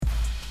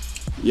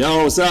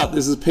Yo, what's up?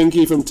 This is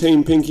Pinky from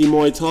Team Pinky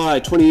Muay Thai.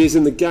 20 years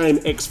in the game,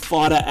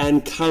 ex-fighter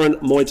and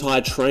current Muay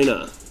Thai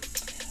trainer.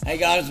 Hey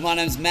guys, my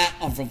name's Matt.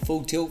 I'm from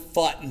Full Tilt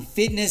Fight and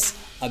Fitness.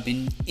 I've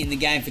been in the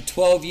game for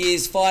 12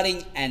 years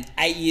fighting and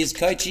 8 years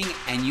coaching,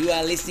 and you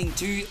are listening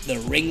to the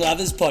Ring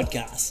Lovers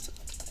Podcast.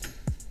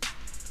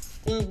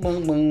 Boom,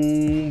 boom,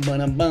 boom,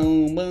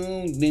 boom,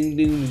 boom, ding,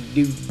 ding,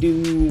 do,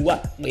 do.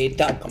 What we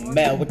talking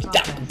about? What you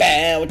talking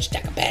about? What you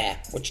talking about?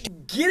 What you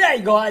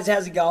G'day guys,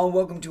 how's it going?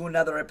 Welcome to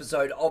another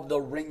episode of the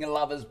Ring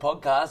Lovers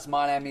Podcast.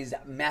 My name is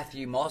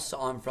Matthew Moss.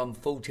 I'm from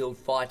Full Tilt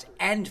Fight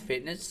and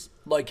Fitness,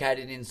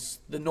 located in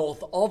the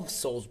north of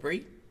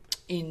Salisbury,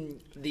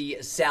 in the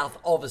south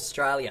of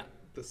Australia.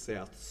 The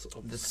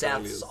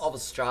souths of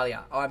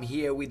Australia. I'm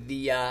here with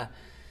the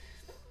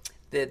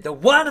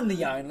one and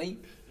the only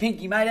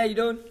Pinky, mate. How you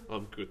doing?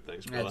 I'm good,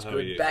 thanks, brother. That's How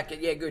good.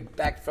 are you?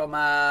 Back from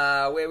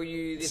where were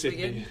you this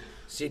Sydney. weekend?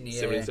 Sydney,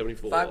 yeah.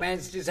 1774. Fuck, man,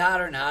 it's just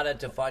harder and harder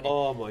to find you.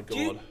 Oh my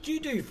god. Do you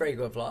do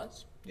frequent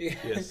flights?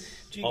 Yes.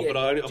 do you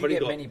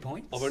get many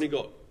points? I've only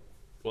got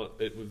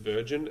it with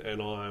Virgin,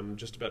 and I'm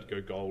just about to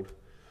go gold.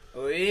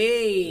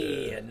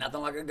 Hey,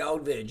 nothing like a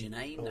gold Virgin,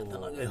 eh? Nothing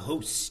like a...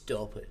 Oh,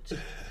 stop it.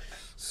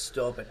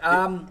 Stop it.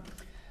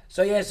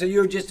 So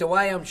you're just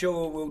away. I'm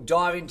sure we'll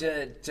dive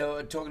into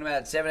talking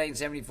about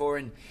 1774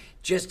 in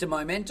just a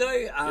momento.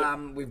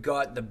 We've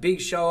got the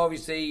big show,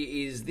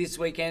 obviously, is this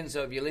weekend.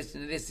 So if you're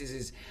listening to this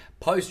is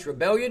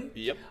post-rebellion.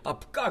 Yep.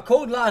 I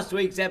called last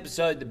week's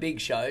episode The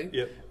Big Show.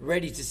 Yep.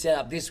 Ready to set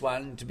up this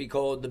one to be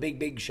called The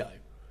Big Show.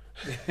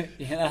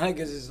 You know,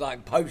 because it's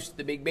like post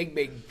the big show.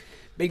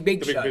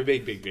 Big show.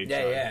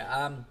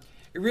 Yeah.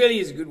 It really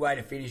is a good way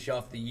to finish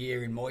off the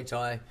year in Muay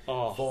Thai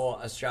for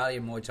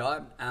Australian Muay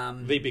Thai.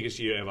 The biggest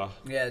year ever.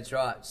 Yeah, that's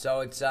right. So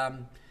it's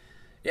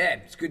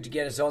it's good to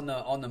get us on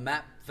the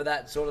map for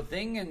that sort of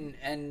thing,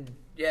 and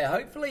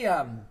hopefully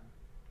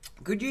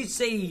could you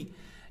see,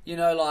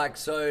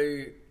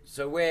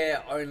 so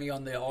we're only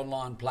on the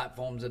online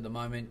platforms at the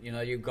moment. You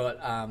know, you've got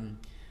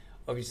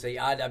obviously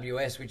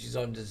RWS, which is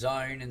on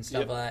DAZN and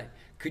stuff like that.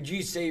 Could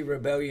you see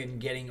Rebellion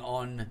getting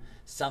on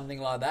something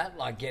like that,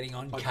 like getting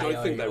on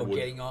KO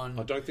getting on?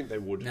 I don't think they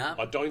would. No?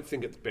 I don't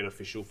think it's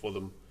beneficial for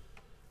them.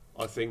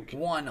 I think.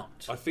 Why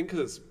not? I think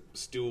because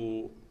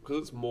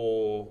it's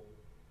more.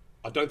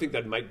 I don't think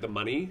they'd make the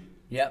money.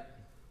 Yep.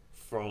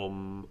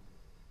 From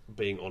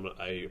being on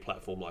a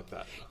platform like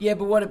that. Yeah,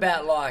 but what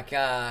about like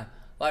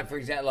for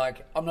example,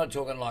 like I'm not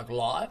talking like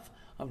live.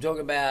 I'm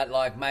talking about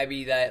like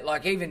maybe they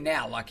like even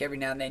now, like every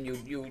now and then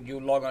you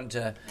log on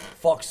to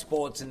Fox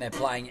Sports and they're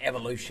playing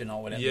Evolution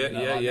or whatever.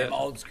 Them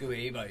old school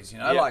Evos,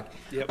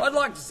 I'd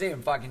like to see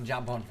them fucking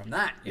jump on from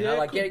that. You know,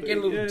 like get a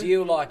little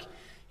deal, like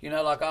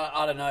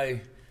I don't know,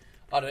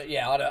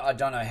 I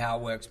don't know how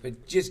it works,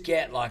 but just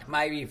get like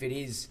maybe if it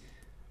is,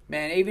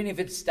 man, even if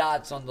it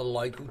starts on the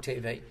local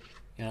TV,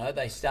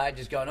 they start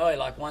just going,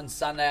 like one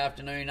Sunday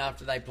afternoon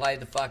after they play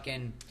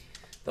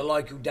the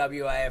local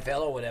WAFL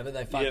or whatever,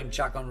 they fucking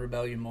chuck on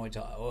Rebellion Muay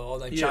Thai, or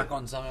they chuck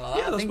on something like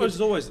that. Yeah, I suppose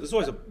there's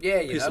always a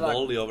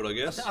possibility of it, I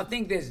guess. I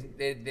think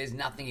there's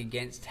nothing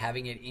against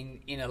having it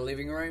in a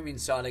living room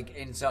inside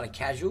a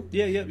casual.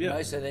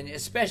 Yeah. So then,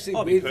 especially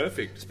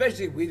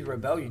with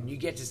Rebellion, you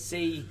get to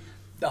see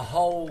the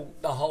whole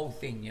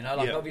thing.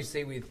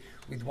 Obviously with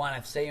ONE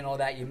FC and all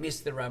that, you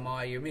miss the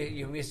Ramai,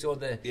 you miss all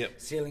the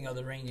ceiling of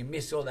the ring, you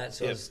miss all that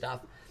sort of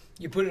stuff.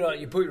 You put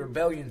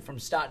Rebellion from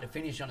start to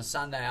finish on a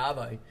Sunday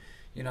arvo.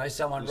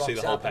 Someone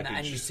rocks up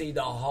and you see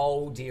the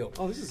whole deal.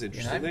 Oh, this is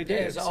interesting. Look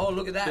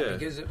at that.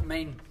 Because, I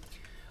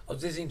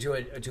was listening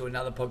to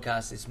another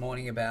podcast this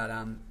morning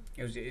about,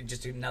 it was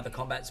just another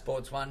combat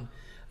sports one,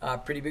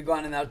 pretty big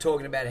one, and they were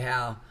talking about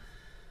how,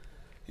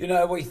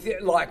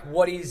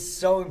 what is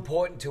so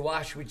important to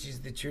us, which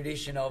is the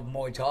tradition of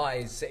Muay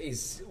Thai,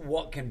 is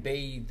what can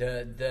be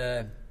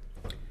the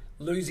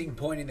losing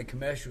point in the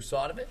commercial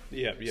side of it.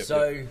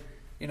 So...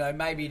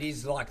 maybe it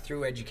is like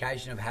through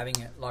education of having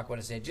it, like what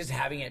I said, just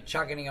having it,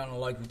 chucking it on a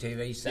local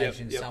TV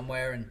station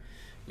somewhere, and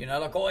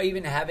or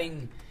even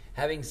having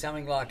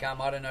something like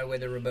I don't know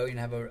whether Rebellion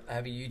have a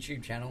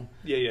YouTube channel.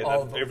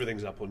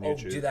 Everything's up on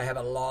YouTube. Or do they have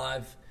a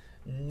live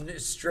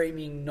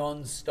streaming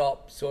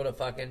non-stop sort of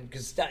fucking?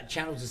 Because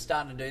channels are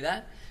starting to do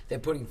that. They're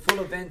putting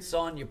full events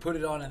on. You put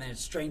it on, and then it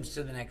streams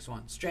to the next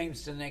one.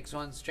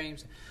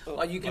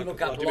 Like you can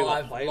look up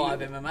live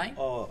MMA.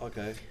 Oh,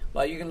 okay.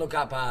 Like you can look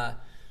up.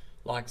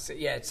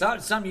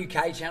 Some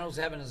UK channels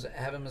have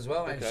them as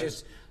well, and it's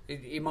just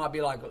it might be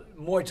like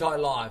Muay Thai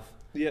Live,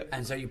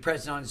 and so you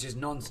press it on, it's just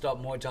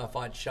non-stop Muay Thai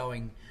fights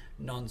showing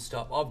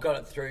non-stop. I've got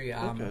it through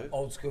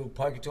old school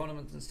poker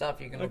tournaments and stuff.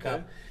 You can look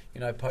up,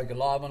 Poker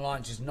Live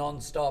online, it's just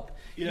non-stop.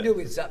 You can do it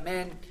with stuff,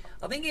 man.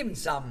 I think even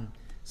some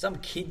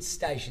kids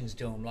stations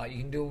do them. Like you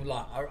can do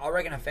I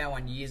reckon I found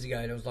one years ago.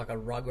 It was like a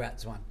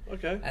Rugrats one.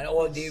 Okay. And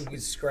all I did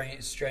was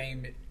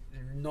stream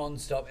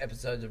non-stop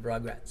episodes of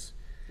Rugrats.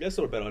 That's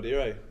not a bad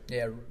idea, eh?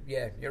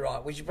 Yeah, you're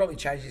right. We should probably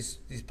change this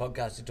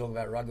podcast to talk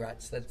about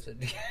Rugrats. That's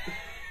it.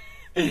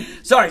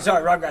 Sorry,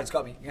 Rugrats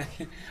got me.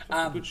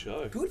 Good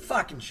show. Good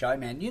fucking show,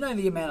 man. You know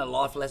the amount of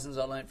life lessons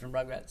I learned from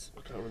Rugrats?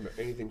 I can't remember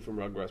anything from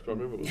Rugrats, but I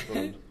remember it was fun.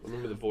 I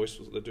remember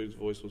the dude's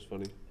voice was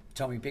funny.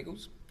 Tommy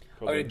Pickles.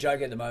 Probably. I got a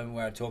joke at the moment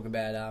where I talk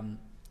about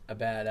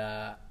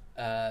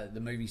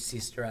the movie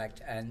Sister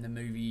Act and the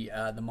movie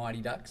The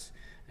Mighty Ducks,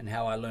 and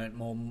how I learnt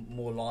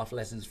more life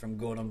lessons from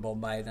Gordon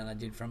Bombay than I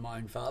did from my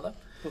own father.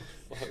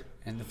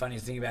 And the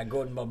funniest thing about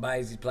Gordon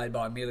Bombay is he's played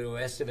by Emilio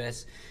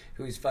Estevez,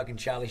 who is fucking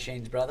Charlie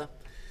Sheen's brother.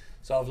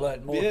 So I've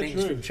learnt more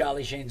things from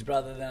Charlie Sheen's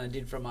brother than I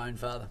did from my own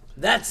father.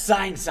 That's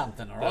saying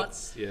something, all right?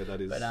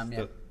 That is.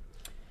 But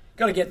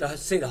got to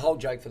see the whole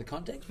joke for the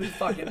context.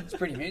 But it's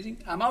pretty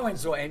amusing. I went and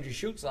saw Andrew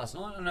Schultz last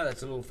night. I know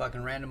that's a little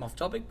fucking random off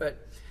topic,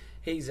 but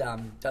he's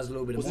does a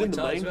little bit of Muay Thai. Was it in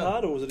the main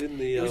part, or was it in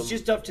the? It was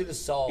just up to the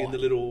side. In the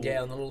little. On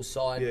the little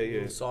side.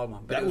 Little side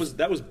one. But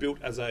that was built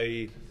as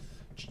a.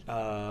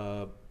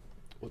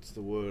 What's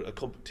the word? A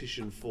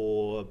competition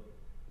for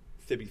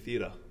Thebby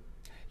Theatre.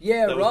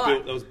 Yeah, that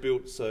right. That was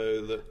built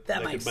so that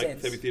they makes could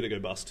make sense. Thebby Theatre go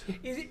bust.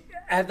 Is it?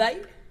 Have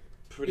they?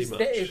 Pretty much.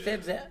 Is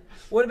Theb's out?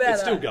 What about?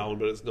 It's still going,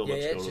 but it's not much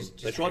it's going on.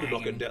 just They tried to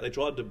knock it down. They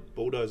tried to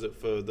bulldoze it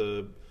for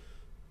the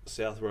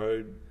South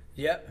Road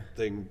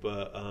thing,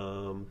 but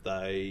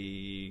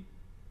they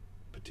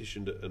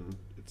petitioned it and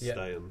it's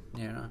staying.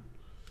 Yeah, right.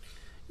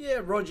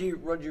 Yeah, Roger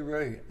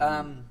Roo.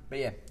 But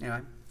yeah,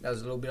 anyway, that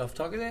was a little bit off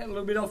topic there. A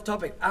little bit off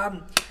topic.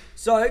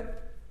 So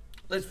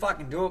let's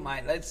fucking do it,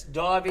 mate. Let's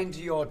dive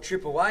into your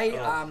trip away.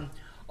 You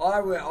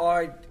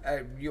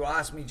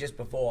asked me just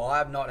before. I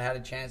have not had a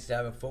chance to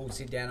have a full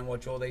sit down and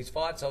watch all these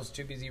fights. I was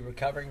too busy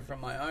recovering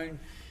from my own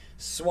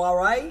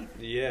soiree.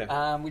 Yeah.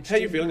 How are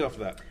you feeling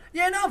after that?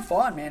 Yeah, no, I'm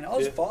fine, man. I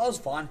was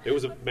fine.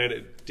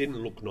 It didn't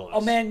look nice.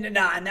 Oh man,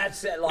 and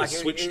that's like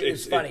it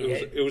was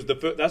funny.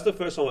 That's the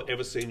first time I've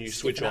ever seen you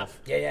switch off.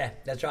 Yeah,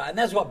 that's right, and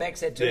that's what Beck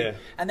said too. Yeah.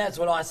 And that's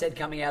what I said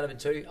coming out of it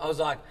too. I was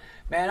like,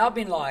 man, I've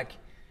been like,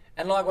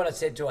 and like what I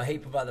said to a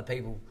heap of other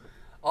people.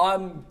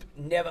 I've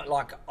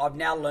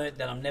now learnt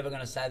that I'm never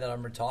going to say that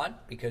I'm retired,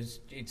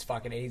 because it's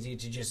fucking easier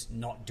to just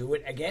not do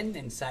it again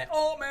than say,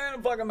 oh man,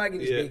 I'm fucking making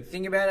this big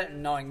thing about it.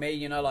 And knowing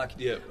me, I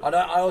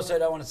also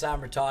don't want to say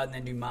I'm retired and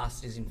then do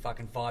masters in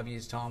fucking 5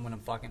 years time when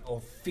I'm fucking,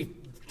 or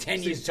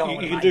 10 years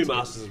time. You can do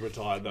masters as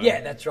retired though.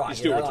 Yeah, that's right. You're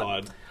still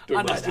retired. I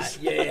know masters.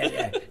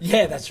 That.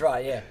 Yeah, that's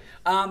right. Yeah.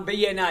 But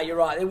yeah, no, you're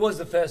right. It was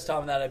the first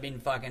time that I've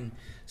been fucking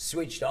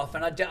switched off,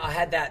 and I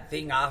had that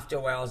thing after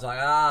where I was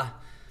like,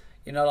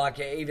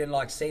 even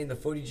like seeing the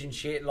footage and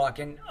shit, like,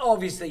 and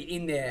obviously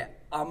in there,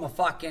 I'm my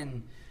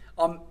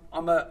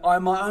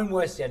own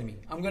worst enemy.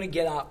 I'm gonna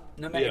get up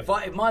no matter if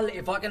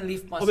I can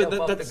lift myself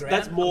off the ground.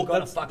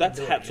 That's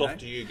hats off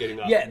to you getting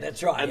up. Yeah,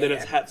 that's right. And then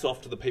it's hats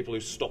off to the people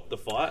who stopped the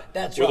fight.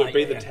 That's whether right.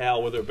 Whether it be the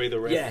towel, whether it be the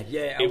ref.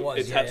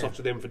 It's hats off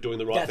to them for doing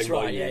the right thing. That's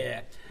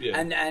right. Yeah.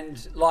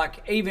 And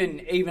like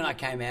even I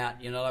came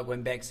out, like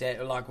when Beck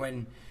said, like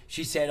when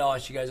she said,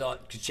 she goes,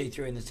 because she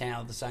threw in the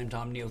towel at the same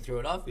time Neil threw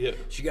it off. Yeah.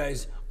 She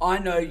goes, I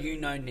know you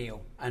know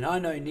Neil, and I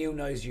know Neil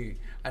knows you,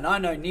 and I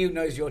know Neil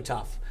knows you're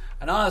tough.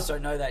 And I also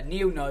know that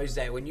Neil knows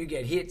that when you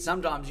get hit,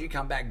 sometimes you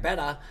come back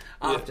better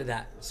after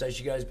that. So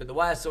she goes, but the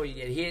way I saw you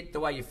get hit, the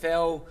way you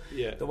fell,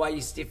 the way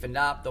you stiffened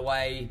up, the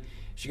way...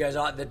 She goes,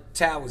 the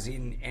towel was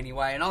in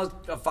anyway, and I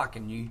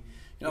fucking knew.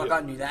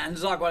 I knew that. And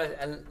it's like what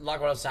I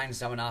was saying to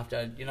someone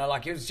after,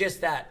 like it was just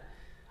that,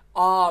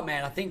 oh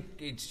man, I think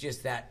it's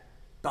just that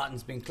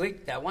button's been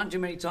clicked that one too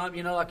many times,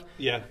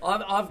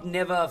 I've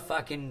never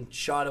fucking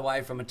shied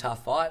away from a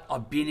tough fight.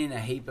 I've been in a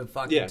heap of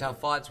fucking tough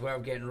fights where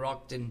I'm getting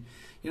rocked and,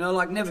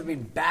 never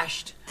been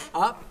bashed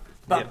up,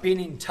 but been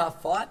in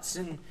tough fights.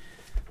 And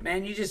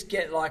man, you just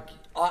get like,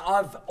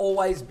 I've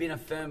always been a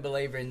firm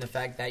believer in the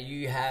fact that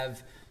you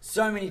have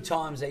so many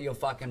times that your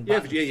fucking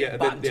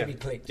button to be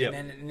clicked,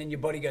 and then your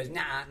body goes,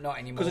 nah, not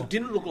anymore. Because it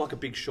didn't look like a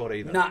big shot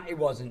either. Nah, it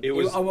wasn't. It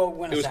was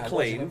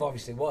clean. It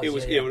obviously was. It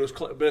was, it was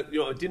clean, but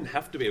it didn't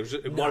have to be.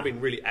 It might have been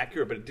really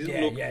accurate, but it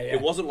didn't look.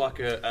 It wasn't like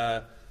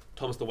a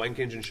Thomas the Wank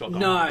Engine shot.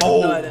 No,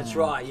 that's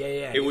right.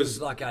 Yeah. It was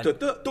like a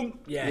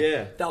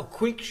They were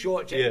quick,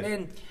 short,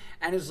 and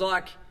it was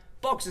like.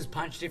 Boxers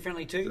punch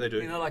differently too. They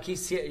do. Like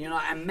he's,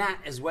 and Matt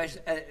as well.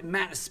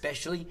 Matt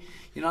especially.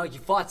 Like he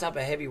fights up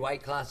a heavy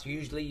weight class.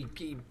 Usually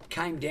he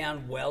came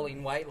down well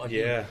in weight.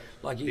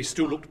 He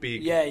still looked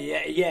big. Yeah,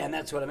 and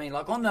that's what I mean.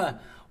 Like on the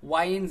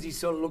weigh-ins, he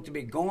sort of looked a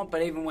bit gaunt.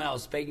 But even when I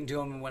was speaking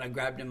to him and when I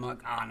grabbed him, like,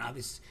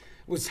 this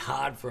was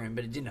hard for him,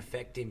 but it didn't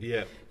affect him.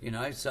 Yeah.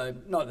 So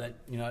not that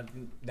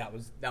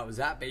that was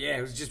that. But yeah,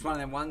 it was just one of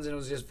them ones, and it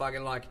was just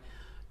fucking like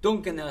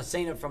dunk. And then I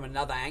seen it from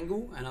another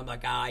angle, and I'm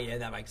like,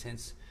 that makes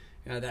sense.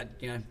 But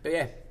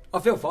yeah, I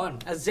feel fine.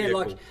 As I said,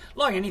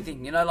 like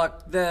anything,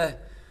 like the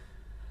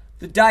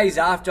days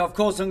after, of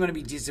course I'm going to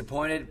be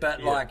disappointed,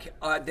 but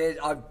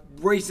I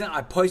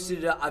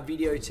posted a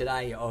video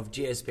today of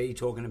GSP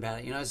talking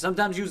about it.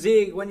 Sometimes you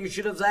zig when you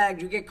should have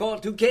zagged, you get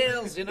caught 2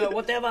 kills,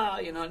 whatever.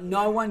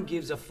 No one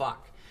gives a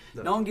fuck.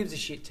 No one gives a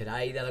shit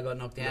today that I got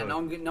knocked out. No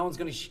one's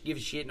going to give a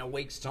shit in a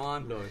week's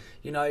time.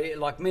 No.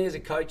 Like me as a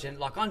coach, and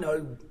like I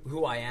know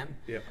who I am.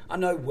 Yeah. I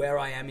know where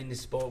I am in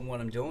this sport and what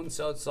I'm doing.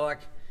 So it's like,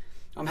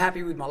 I'm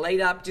happy with my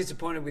lead up,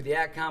 disappointed with the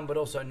outcome, but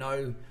also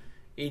know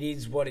it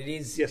is what it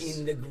is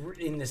in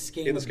the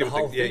scheme of the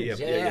whole thing.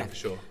 Yeah, for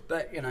sure.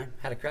 But, you know,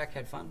 had a crack,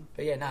 had fun.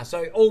 But yeah, no,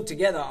 so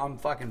altogether, I'm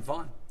fucking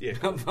fine. Yeah.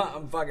 I'm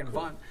fucking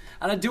fine.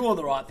 And I do all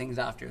the right things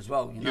after as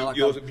well. You know,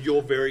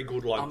 you're very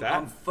good that.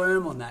 I'm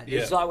firm on that.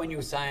 Yeah. It's like when you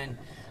were saying,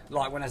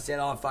 like when I said,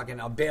 I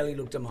barely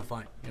looked at my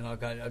phone. You know,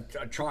 like I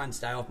try and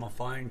stay off my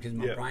phone because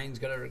my brain's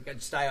got to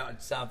stay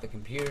off the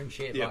computer and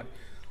shit. Like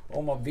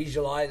all my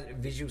visual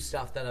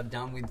stuff that I've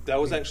done with.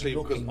 That was actually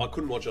because I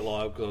couldn't watch it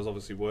live because I was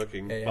obviously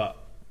working, but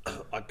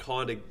I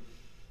kind of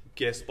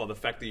guessed by the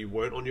fact that you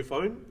weren't on your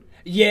phone.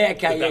 Yeah,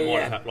 okay, that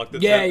might have happened.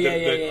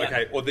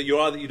 Okay, or that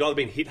you'd either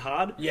been hit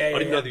hard. I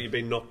didn't know that you'd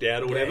been knocked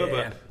out or whatever,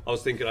 but I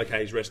was thinking,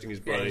 okay, he's resting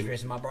his brain. Yeah, he's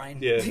resting my brain.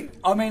 Yeah.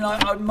 I mean,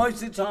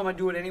 most of the time I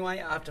do it anyway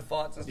after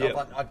fights and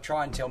stuff. I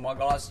try and tell my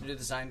guys to do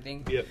the same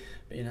thing. Yep.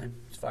 But you know,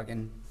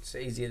 it's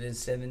easier than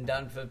said than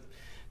done for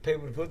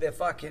people to put their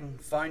fucking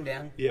phone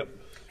down. Yep.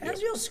 How's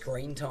your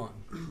screen time?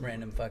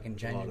 Random fucking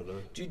change. I don't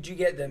know. Did you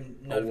get them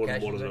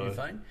notifications on your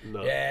phone?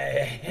 No.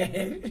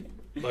 Yeah.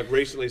 Like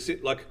recently,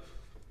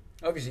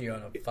 obviously you're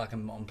on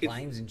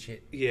planes and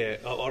shit. Yeah,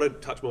 I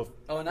don't touch my.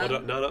 Oh no. I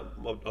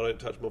don't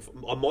touch my.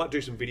 I might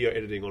do some video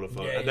editing on a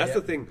phone, and that's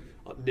the thing.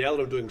 Now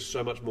that I'm doing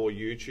so much more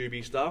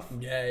YouTube-y stuff.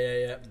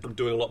 Yeah. I'm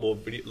doing a lot more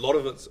video. A lot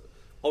of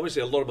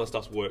my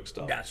stuff's work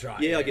stuff. That's right.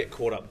 Yeah, I get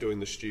caught up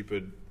doing the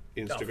stupid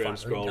Instagram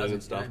scrolling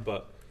and stuff,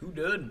 but who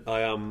did?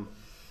 I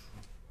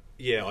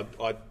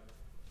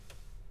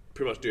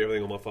pretty much do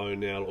everything on my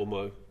phone now.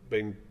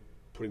 Been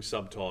putting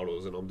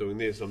subtitles, and I'm doing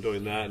this, I'm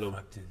doing that, and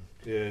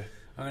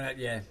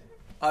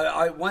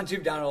I once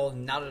you've done it all,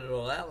 nutted it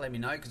all out, let me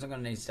know, because I'm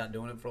going to need to start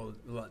doing it for all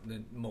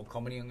the more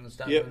comedy I'm going to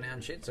start doing now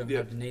and shit. So I'm going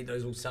to have to need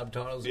those little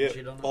subtitles and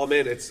shit on it. Oh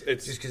man, it's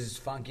just because it's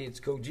funky, it's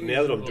cool.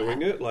 Now that I'm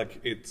doing it,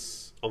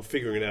 I'm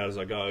figuring it out as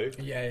I go.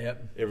 Yeah.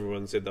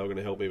 Everyone said they were going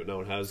to help me, but no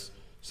one has.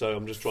 So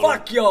I'm just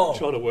trying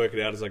to work it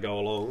out as I go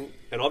along.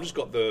 And I've just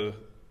got the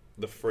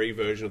free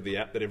version of the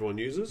app that everyone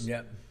uses.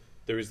 Yep.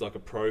 There is like a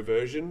pro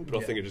version,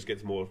 but I think it just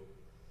gets more.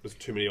 There's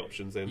too many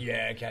options then.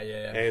 Yeah. Okay.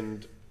 Yeah.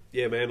 And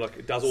yeah, man, like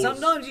it does all.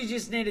 Sometimes you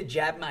just need a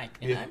jab, mate.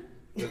 You know.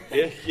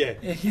 Yeah.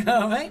 You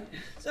know what I mean?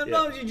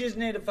 Sometimes you just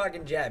need a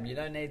fucking jab. You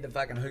don't need the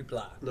fucking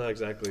hoopla. No,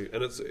 exactly.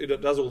 And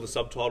it does all the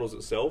subtitles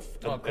itself,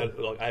 and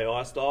like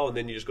AI style, and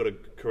then you just got to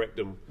correct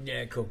them.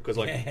 Yeah, cool. Because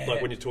like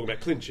when you're talking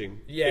about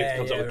clinching, it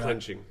comes up with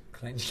clenching.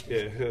 Clenching.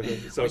 Yeah.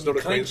 So it's not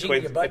a clenching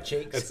your butt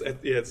cheeks.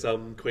 It's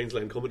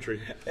Queensland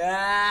commentary.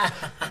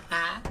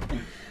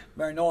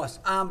 Very nice.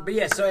 But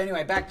yeah. So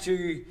anyway, back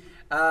to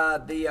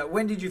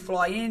when did you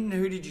fly in?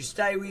 Who did you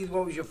stay with?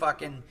 What was your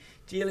fucking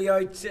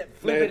dealio?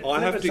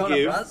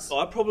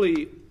 I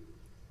probably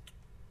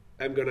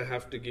am going to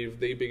have to give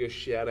the biggest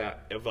shout out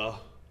ever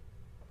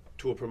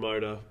to a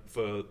promoter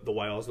for the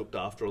way I was looked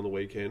after on the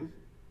weekend.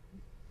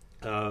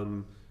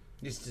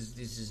 This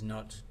is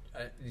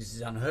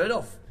unheard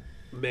of.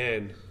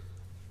 Man,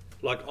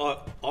 like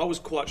I was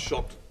quite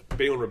shocked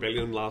being on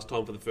Rebellion last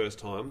time for the first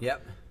time.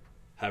 Yep.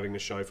 Having a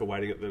show for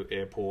waiting at the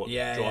airport,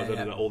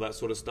 driving all that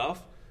sort of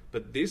stuff.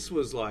 But this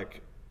was like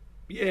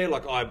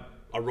I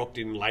rocked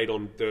in late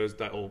on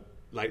Thursday or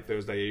late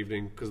Thursday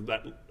evening because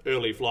that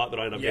early flight that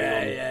I ended up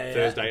getting on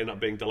Thursday ended up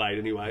being delayed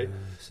anyway.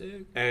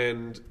 Sick.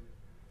 And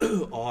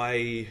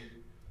I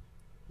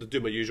do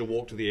my usual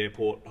walk to the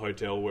airport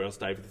hotel where I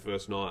stayed for the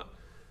first night.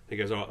 He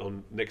goes, all right,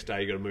 on next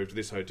day you got to move to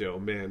this hotel.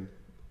 Man,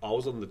 I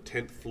was on the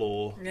 10th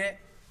floor,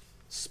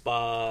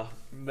 spa,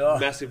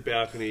 massive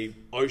balcony,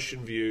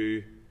 ocean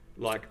view,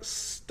 like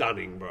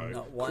stunning, bro.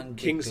 Not one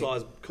king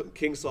size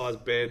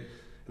bed. And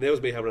there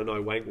was me having a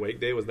no wank week.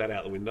 There was that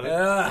out the window.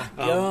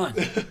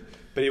 God.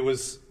 But it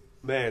was,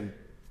 man,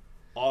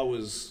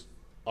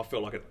 I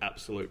felt like an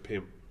absolute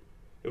pimp.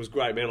 It was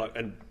great, man. Like,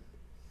 and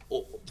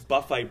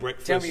buffet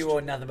breakfast. Tell me you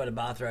wore nothing but a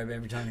bathrobe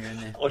every time you're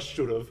in there. I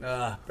should have.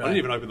 I didn't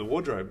even open the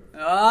wardrobe.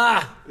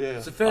 Yeah.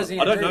 It's the first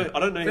thing I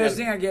don't know. First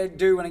thing I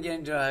do when I get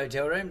into a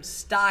hotel room,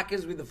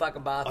 starkers with the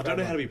fucking bathrobe. I don't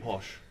know how to be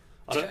posh.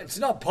 It's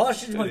not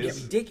posh. You just want to get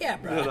my dick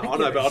out, bro. No, I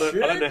know, but I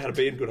don't know how to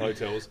be in good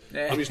hotels.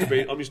 I'm used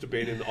to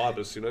being in the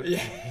Ibis, you know.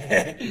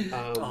 Yeah.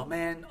 Oh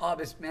man,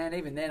 Ibis, man.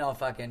 Even then, I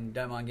fucking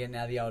don't mind getting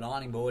out of the old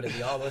ironing board at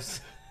the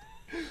Ibis.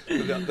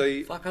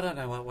 Fuck, I don't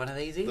know what one of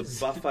these is.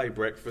 The buffet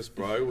breakfast,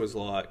 bro, was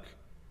like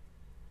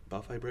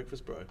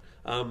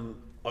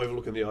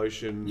overlooking the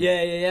ocean.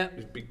 Yeah.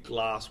 This big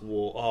glass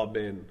wall. Oh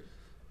man.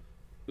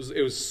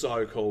 It was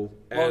so cool.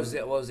 What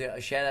was it?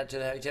 A shout out to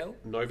the hotel?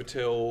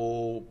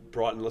 Novotel,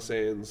 Brighton Les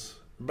Sands.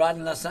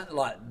 Brighton Les Sands,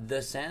 like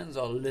the Sands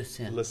or Le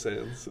Sands? Les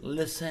Sands.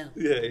 Le Sands.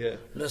 Yeah.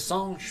 Le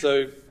Sands.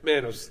 So,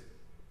 man,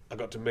 I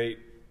got to meet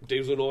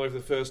Diesel Noy for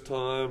the first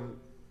time,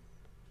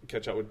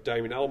 catch up with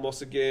Damien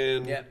Alamos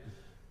again. Yep.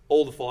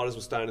 All the fighters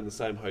were staying in the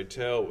same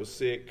hotel. It was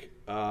sick.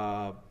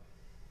 Then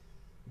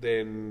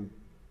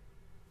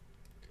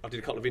I did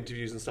a couple of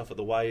interviews and stuff at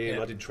the weigh-in.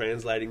 I did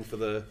translating for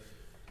the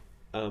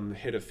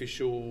head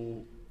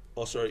official.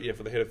 For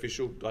the head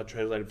official, I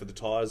translated for the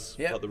Thais,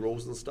 like the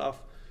rules and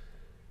stuff.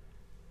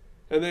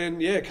 And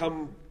then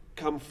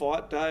come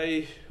fight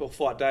day,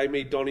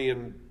 me, Donnie,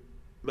 and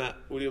Matt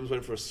Williams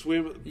went for a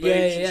swim at the beach Yeah,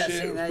 and yeah, shit.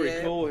 seen It was that, pretty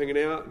yeah. cool, hanging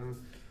out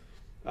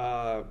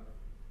and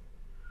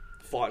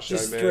fight show,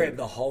 Just man. three of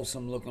the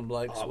wholesome looking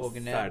blokes Oh,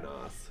 walking so out.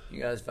 nice.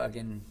 You guys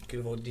fucking could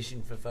have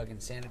auditioned for fucking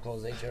Santa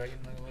Claus each, I reckon.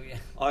 Look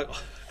at you.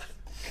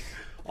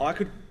 I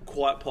could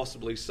quite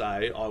possibly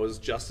say I was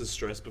just as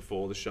stressed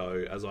before the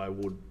show as I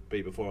would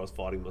be before I was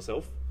fighting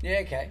myself. Yeah,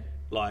 okay.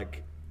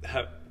 Like,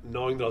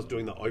 knowing that I was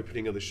doing the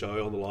opening of the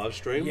show on the live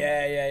stream.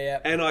 Yeah.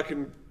 And I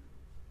can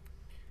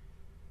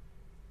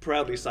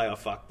proudly say I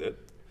fucked it.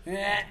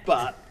 Yeah.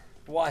 But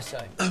Why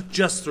so?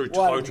 just through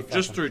Why would you fuck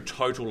just it? through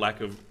total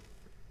lack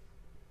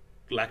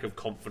of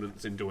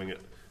confidence in doing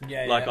it.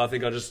 Yeah, Like, yeah. I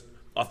think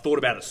I thought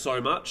about it so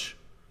much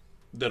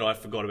that I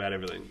forgot about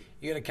everything.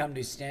 You got to come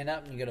do stand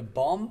up and you got to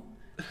bomb.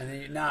 And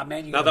then you No,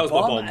 got that was my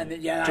bomb. bomb. And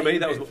then, To me,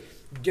 that was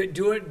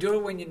do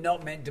it when you're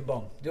not meant to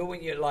bomb. Do it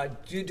when you're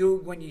like do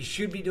it when you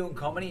should be doing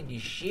comedy and you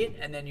shit,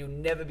 and then you'll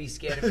never be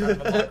scared in front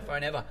of a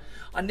microphone ever.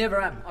 I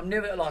never am. I'm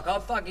never like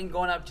I've fucking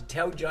gone up to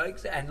tell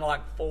jokes and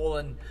like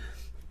fallen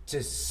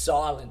to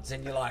silence,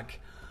 and you're like,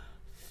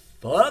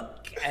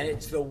 fuck, and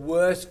it's the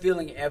worst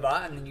feeling ever.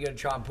 And then you got to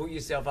try and pull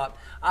yourself up.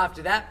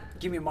 After that,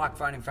 give me a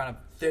microphone in front of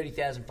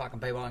 30,000 fucking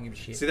people. I don't give a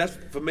shit. See, that's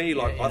for me.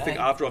 Like, Yeah, I think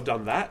after I've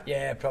done that,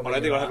 Yeah, probably I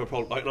don't think you're I have a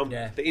right. problem. Like,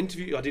 Yeah. The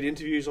interview, I did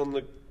interviews on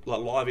the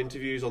live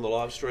interviews on the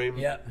live stream.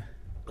 Yeah.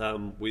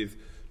 With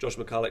Josh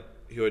McCulloch,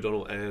 Hugh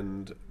O'Donnell,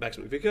 and Max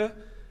McVicker,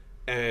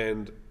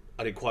 and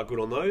I did quite good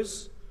on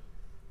those.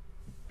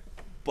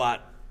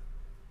 But,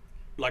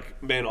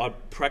 like, man, I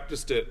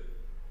practiced it.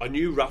 I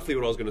knew roughly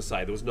what I was going to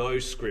say. There was no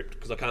script,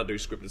 because I can't do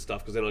scripted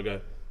stuff, because then I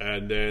go,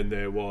 and then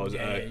there was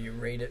Yeah, you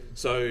read it.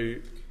 So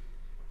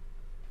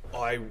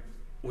I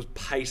was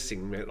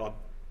pacing, man. I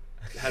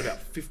had about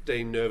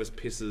 15 nervous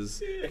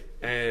pisses,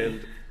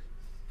 and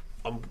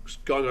I'm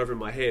going over in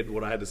my head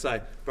what I had to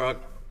say.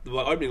 But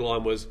my opening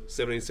line was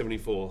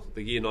 1774,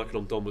 the year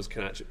Nikonom Dom was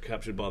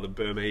captured by the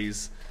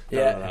Burmese.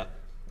 Yeah.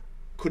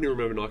 Couldn't even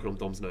remember Nikonom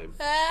Dom's name.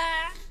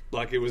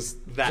 Like, it was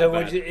that So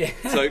bad. what'd you-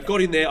 So got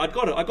in there. I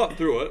got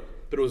through it,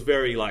 but it was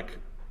very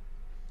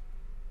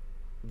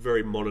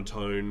very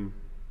monotone.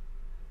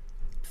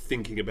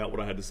 Thinking about what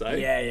I had to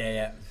say.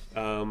 Yeah.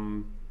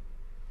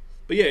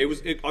 But yeah,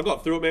 I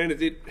got through it, man.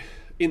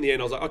 In the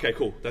end, I was like, okay,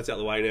 cool, that's out of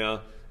the way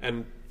now.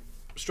 And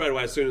straight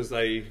away, as soon as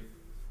I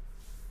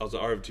was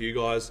like, over to you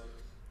guys,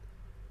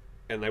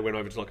 and they went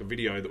over to like a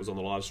video that was on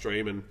the live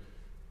stream, and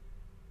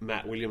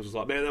Matt Williams was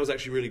like, man, that was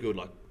actually really good.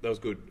 Like, that was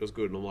good.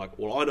 And I'm like,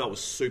 well, I know it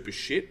was super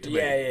shit to me.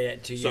 Yeah.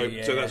 To So, you,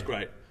 yeah, so that's yeah.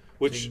 great.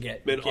 Which, you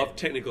get- man, you get- I've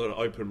technically got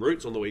open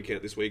routes on the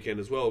this weekend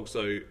as well.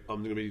 So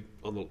I'm going to be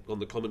on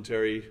the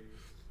commentary.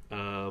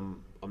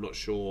 I'm not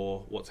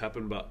sure what's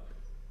happened, but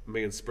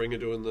me and Spring are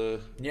doing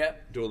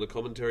the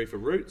commentary for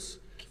Roots,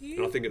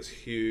 and I think it's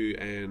Hugh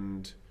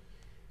and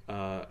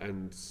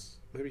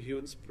maybe Hugh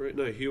and Spring.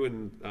 No, Hugh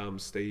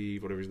and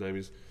Steve, whatever his name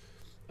is,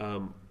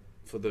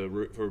 for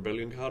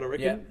Rebellion card, I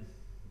reckon. Yeah.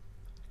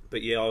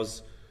 But yeah,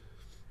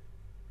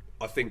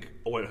 I think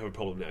I won't have a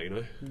problem now, you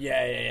know.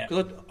 Yeah.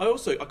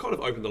 Because I kind of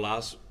opened the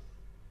last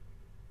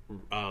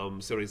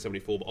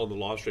 1774, but on the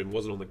live stream, it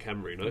wasn't on the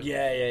camera, you know.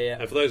 Yeah.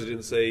 And for those who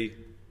didn't see,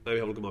 maybe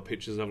have a look at my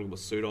pictures and have a look at my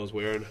suit I was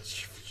wearing.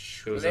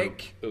 It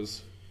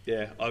was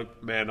yeah. I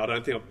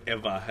don't think I've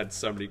ever had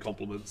so many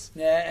compliments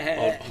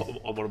Yeah.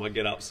 on one of my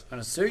get-ups. On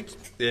a suit?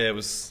 Yeah, it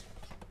was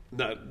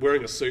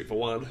wearing a suit for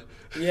one.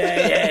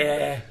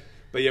 Yeah.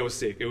 But yeah, it was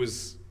sick. It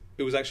was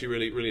actually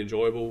really, really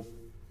enjoyable.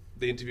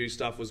 The interview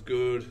stuff was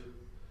good.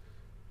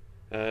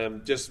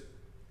 Just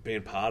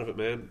being part of it,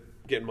 man.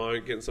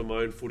 Getting some of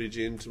my own footage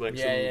in to make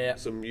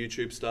some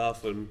YouTube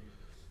stuff and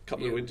a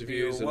couple of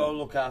interviews. You're well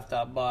looked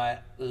after by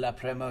La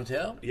Prem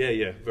Hotel.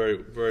 Yeah, very,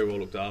 very well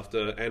looked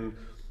after. And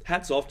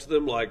hats off to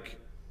them. Like,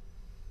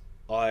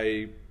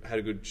 I had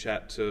a good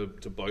chat to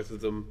both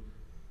of them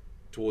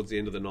towards the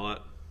end of the night.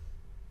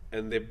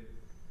 And they're,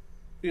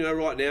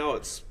 right now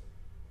it's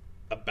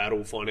a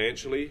battle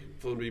financially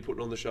for them to be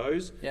putting on the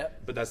shows.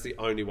 Yep. But that's the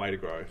only way to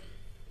grow.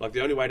 Like,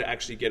 the only way to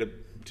actually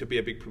to be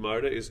a big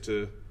promoter is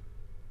to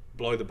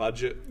blow the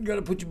budget. You got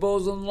to put your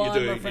balls on the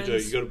line, my You friends.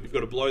 do. You've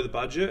got to blow the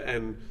budget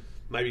and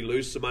maybe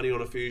lose some money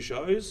on a few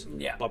shows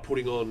by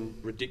putting on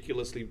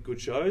ridiculously good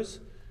shows,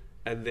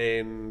 and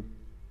then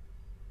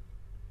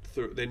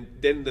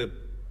then the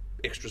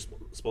extra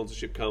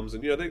sponsorship comes,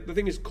 and the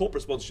thing is,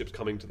 corporate sponsorship's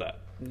coming to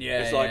that.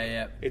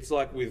 It's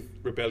like with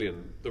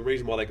Rebellion. The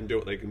reason why they can do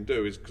what they can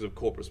do is because of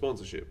corporate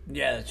sponsorship.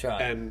 Yeah, that's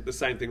right. And the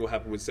same thing will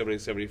happen with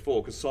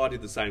 1774, because Psy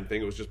did the same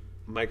thing. It was just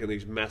making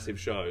these massive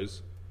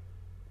shows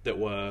that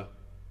were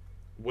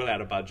well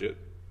out of budget,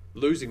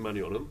 losing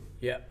money on them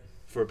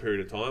for a period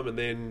of time, and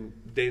then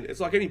it's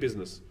like any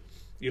business.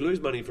 You lose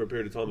money for a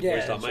period of time before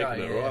you start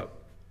making it, right?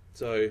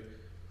 So,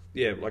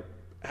 yeah, like,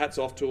 hats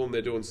off to them.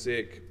 They're doing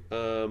sick.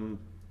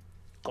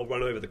 I'll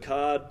run over the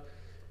card.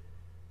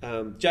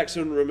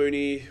 Jackson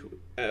Ramuni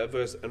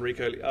versus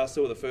Enrico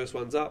Liasa were the first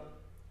ones up.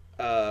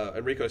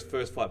 Enrico's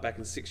first fight back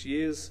in 6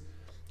 years.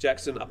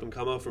 Jackson,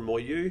 up-and-comer from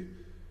Moyu.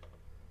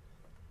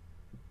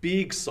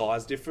 Big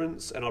size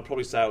difference, and I'd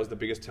probably say it was the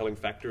biggest telling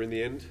factor in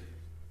the end.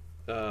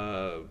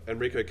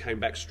 Enrico came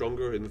back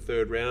stronger in the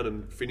third round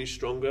and finished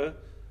stronger.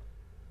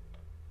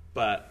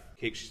 But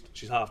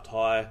she's half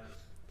Thai,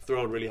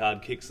 throwing really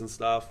hard kicks and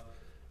stuff.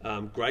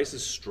 Grace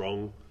is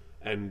strong,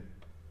 and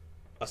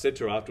I said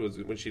to her afterwards,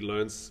 when she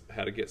learns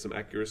how to get some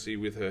accuracy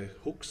with her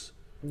hooks,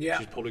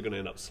 she's probably going to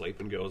end up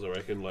sleeping girls, I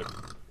reckon. Like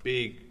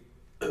big,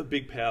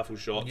 powerful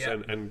shots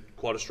and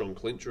quite a strong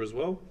clincher as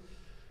well.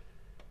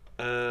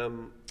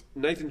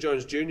 Nathan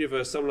Jones Jr.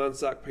 versus Summerland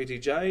Sak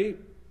PTJ.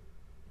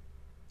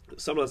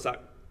 Summerland Sak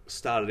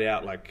started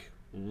out like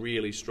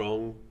really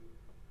strong,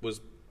 was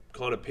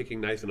kind of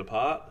picking Nathan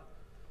apart.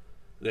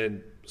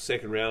 Then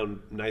second round,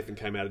 Nathan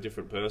came out a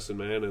different person,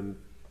 man, and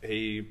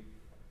he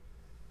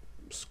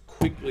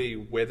quickly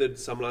weathered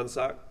Summerland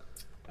Sak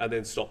and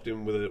then stopped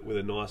him with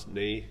a nice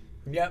knee.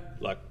 Yep.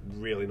 Like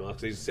really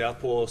nice. His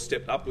southpaw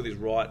stepped up with his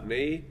right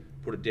knee,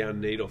 put it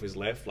down, kneed off his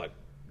left, like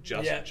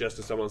just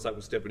as Summerland Sak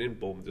was stepping in,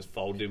 boom, just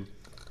folded him.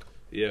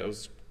 Yeah, it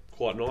was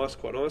quite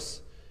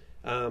nice.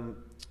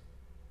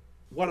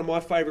 One of my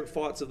favourite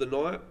fights of the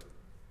night,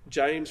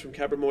 James from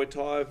Cabra Muay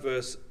Thai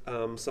versus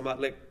Samat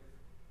Lek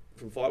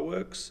from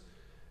Fightworks.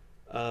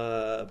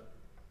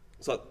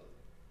 It's like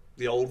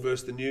the old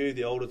versus the new,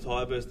 the older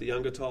Thai versus the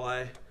younger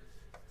Thai.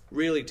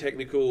 Really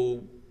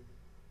technical.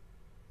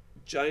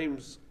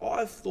 James,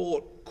 I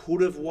thought,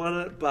 could have won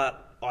it,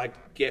 but I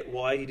get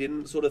why he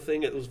didn't, sort of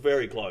thing. It was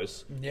very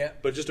close. Yeah.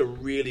 But just a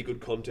really good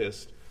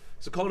contest.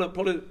 So kind of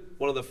probably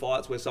one of the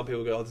fights where some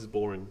people go, oh, this is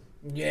boring.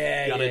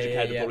 Yeah, the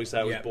uneducated would probably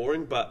say it was yeah.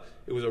 boring, but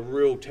it was a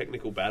real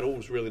technical battle. It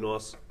was really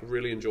nice.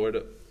 Really enjoyed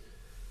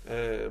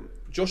it.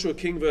 Joshua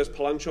King versus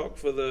Palangchok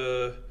for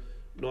the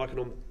Nike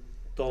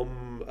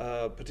Dom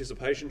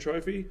participation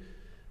trophy.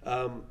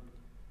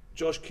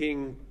 Josh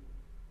King,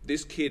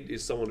 this kid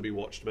is someone to be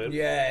watched, man.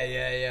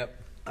 Yeah.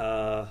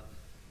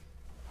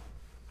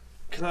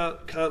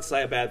 Can't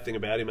say a bad thing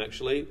about him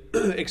actually,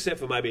 except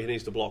for maybe he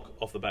needs to block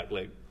off the back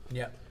leg.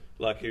 Yeah.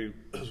 Like he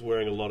was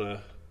wearing a lot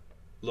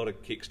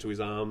of kicks to his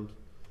arm.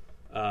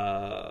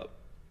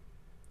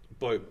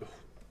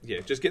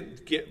 Just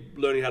get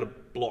learning how to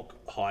block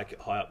high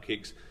up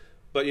kicks.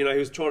 But he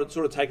was trying to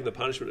sort of taking the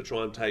punishment to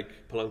try and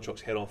take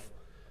Palangchok's head off,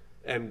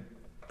 and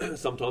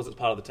sometimes it's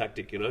part of the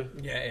tactic,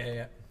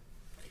 Yeah.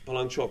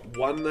 Palangchok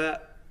won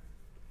that.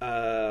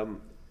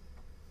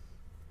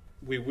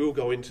 We will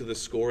go into the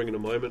scoring in a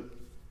moment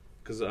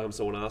because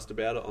someone asked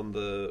about it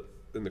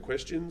in the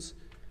questions.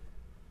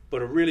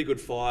 But a really good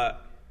fight.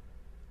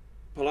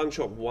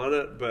 Palangchok won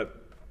it,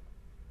 but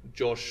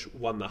Josh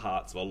won the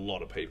hearts of a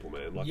lot of people,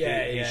 man. Like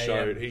he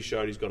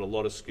showed he's got a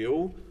lot of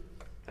skill,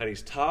 and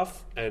he's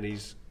tough, and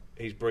he's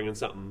bringing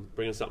something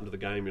to the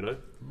game,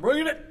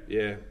 Bringing it.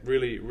 Yeah,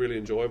 really, really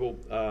enjoyable.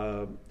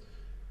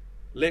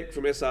 Lek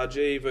from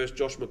SRG versus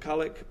Josh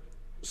McCulloch.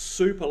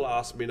 Super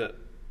last minute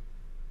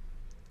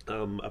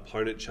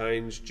opponent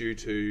change due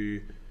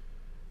to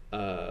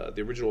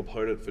the original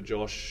opponent for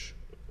Josh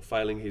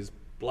failing his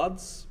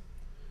bloods.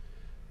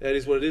 That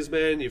is what it is,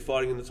 man. You're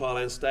fighting in the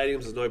Thailand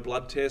stadiums. There's no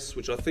blood tests,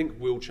 which I think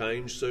will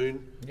change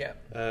soon. Yeah.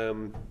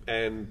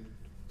 And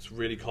it's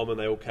really common.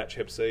 They all catch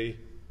Hep C.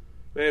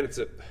 Man,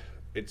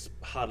 it's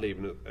hardly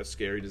even a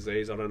scary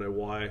disease. I don't know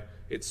why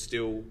it's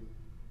still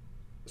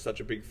such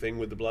a big thing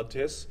with the blood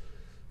tests,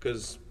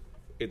 because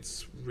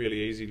it's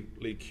really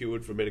easily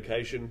cured from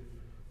medication,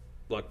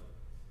 like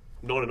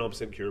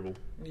 99% curable.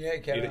 Yeah,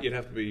 okay. You'd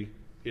have to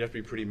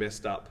be pretty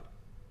messed up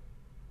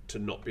to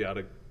not be able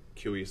to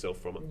cure yourself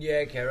from it.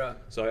 Yeah, okay, right.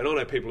 So, and I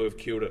know people who have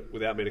cured it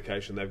without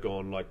medication. They've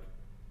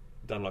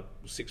done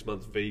 6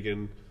 months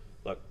vegan,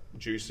 like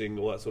juicing,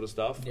 all that sort of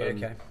stuff. Yeah,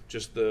 and okay.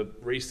 just the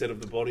reset of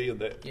the body and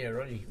that. Yeah,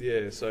 right.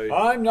 Yeah, so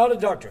I'm not a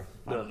doctor.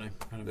 I No. don't know.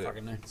 I don't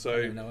fucking know. So- I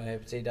don't even know what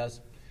Hep C does.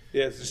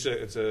 yeah,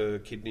 it's a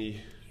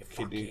kidney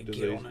fucking get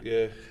disease. on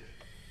Yeah.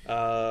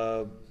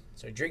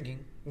 So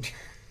drinking.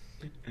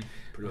 Pretty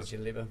It's much.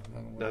 your liver.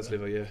 No, it's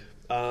liver. Yeah.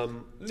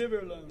 Liver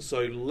alone.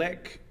 So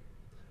Lek's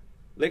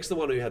the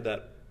one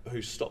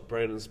who stopped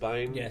Brandon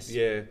Spain. Yes.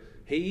 Yeah.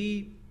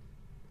 He's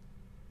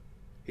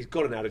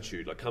got an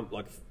attitude.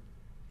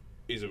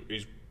 He's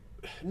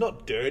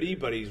not dirty,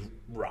 but he's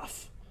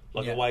rough.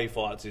 Like Yeah. the way he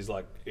fights is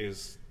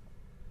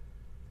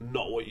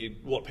not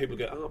what people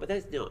go. Oh, but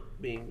that's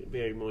not being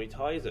very Muay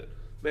Thai, is it?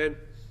 Man,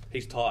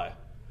 he's Thai.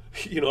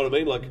 You know what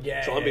I mean?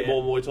 Try and be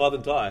more Muay Thai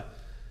than Thai.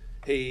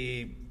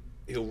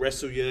 He'll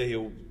wrestle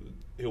you.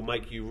 He'll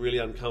make you really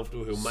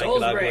uncomfortable. He'll make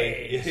it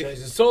ugly. So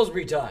he's a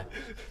Salisbury Thai.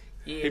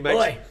 Yeah,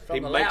 boy,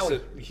 from the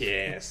Lowy.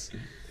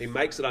 He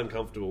makes it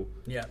uncomfortable.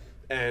 Yeah.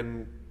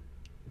 And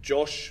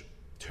Josh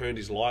turned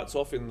his lights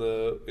off in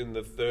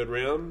the third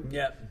round.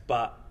 Yeah.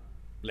 But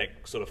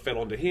Lek sort of fell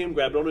onto him,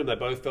 grabbed onto him. They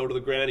both fell to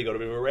the ground. He got a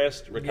bit of a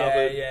rest,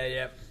 recovered.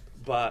 Yeah.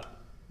 But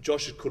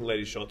Josh just couldn't let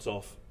his shots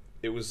off.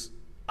 It was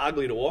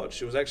ugly to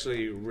watch. It was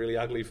actually a really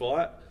ugly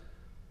fight.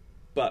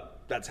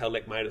 But that's how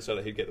Lek made it so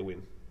that he'd get the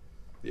win.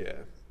 Yeah.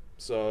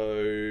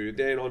 So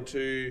then on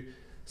to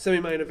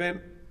semi-main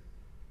event,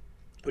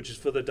 which is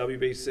for the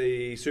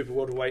WBC Super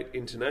Welterweight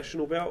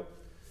International belt.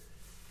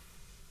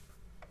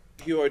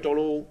 Hugh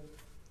O'Donnell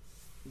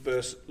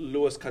versus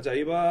Lewis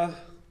Kajaiba.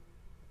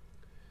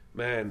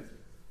 man,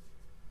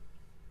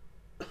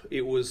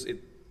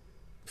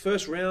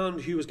 first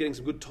round, Hugh was getting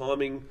some good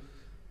timing.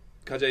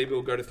 Kajabi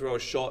would go to throw a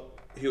shot,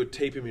 he would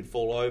teep him, he'd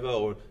fall over,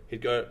 or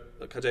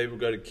Kajabi would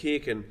go to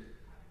kick,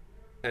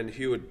 and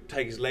Hugh would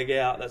take his leg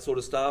out, that sort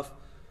of stuff.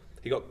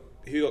 Hugh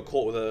got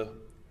caught with a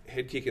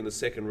head kick in the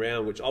second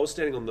round, which I was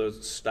standing on the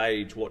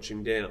stage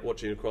watching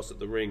across at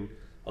the ring.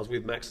 I was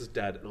with Max's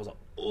dad, and I was like,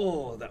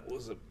 oh, that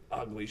was an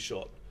ugly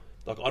shot.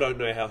 Like, I don't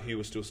know how Hugh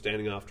was still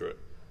standing after it.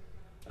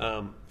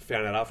 Found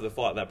out after the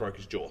fight that broke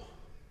his jaw.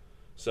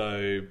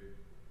 So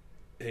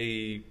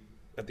he,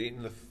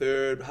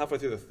 halfway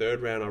through the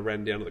third round, I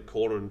ran down to the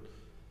corner and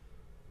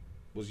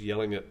was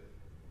yelling at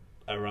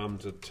Aram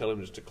to tell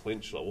him just to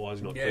clinch. Like, why is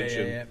he not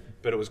clinching? Yeah.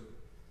 But it was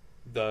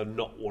the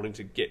not wanting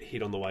to get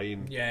hit on the way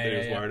in that he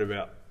was worried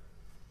about.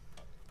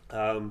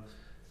 And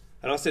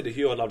I said to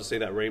Hugh, I'd love to see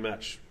that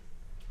rematch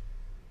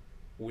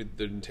with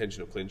the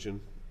intention of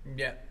clinching.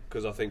 Yeah.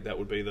 Because I think that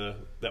would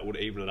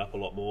even it up a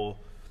lot more.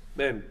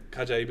 Man,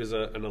 Khajaib is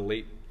an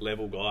elite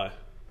level guy.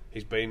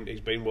 He's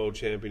been world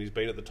champion. He's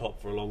been at the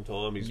top for a long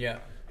time.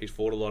 He's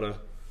fought a lot of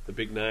the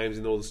big names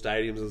in all the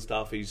stadiums and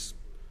stuff. He's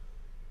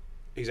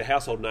a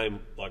household name,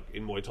 like,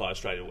 in Muay Thai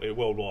Australia,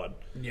 worldwide.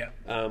 Yeah.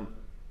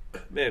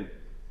 Man,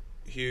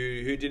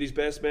 Hugh did his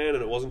best, man,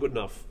 and it wasn't good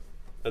enough.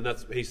 And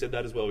he said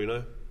that as well, you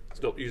know.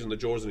 It's not using the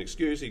jaw as an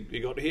excuse. He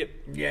got hit.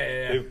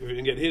 Yeah. If he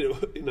didn't get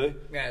hit, you know.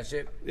 Yeah, that's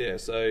it. Yeah,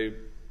 so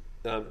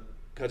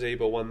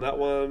Kajiba won that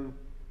one.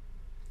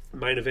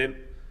 Main event,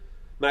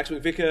 Max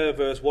McVicker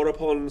versus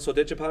Warapon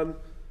Sodechapan.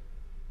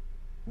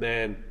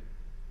 Man,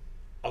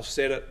 I've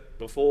said it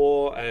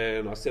before,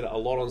 and I said it a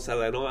lot on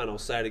Saturday night, and I'll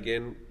say it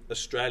again.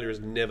 Australia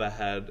has never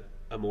had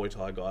a Muay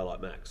Thai guy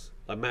like Max.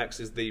 Like, Max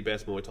is the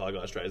best Muay Thai guy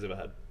Australia's ever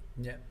had.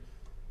 Yeah.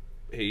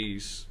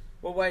 He's...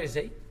 What weight is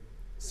he?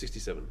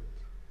 67.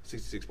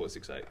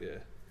 66.68, yeah.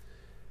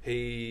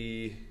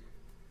 He...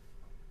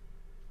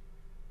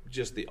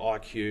 Just the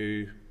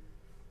IQ...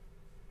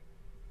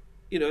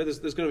 You know, there's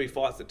going to be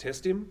fights that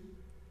test him,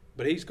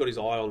 but he's got his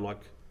eye on,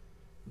 like,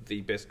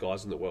 the best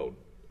guys in the world,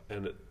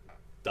 and it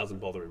doesn't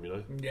bother him, you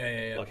know?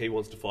 Yeah. Like, he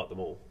wants to fight them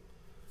all.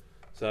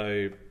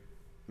 So,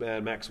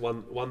 man, Max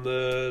won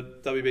the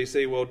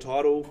WBC world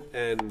title,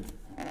 and,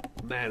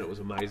 man, it was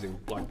amazing.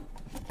 Like,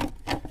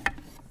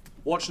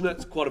 watching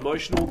it's quite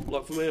emotional.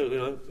 Like, for me, you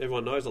know,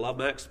 everyone knows I love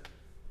Max,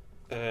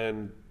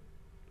 and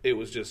it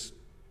was just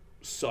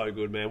so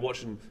good, man.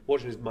 Watching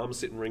his mum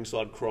sitting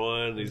ringside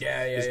crying, his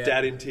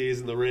dad in tears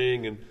in the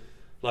ring, and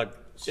like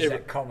it's just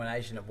that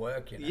combination of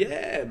work, you know.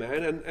 Yeah,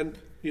 man, and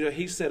you know,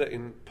 he said it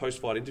in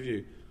post-fight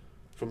interview,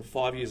 from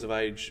 5 years of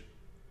age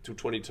till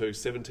 22,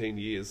 17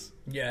 years,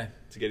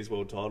 to get his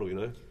world title. You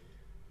know,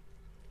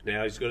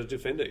 now he's got to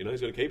defend it. You know,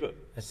 he's got to keep it.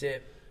 That's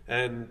it.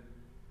 And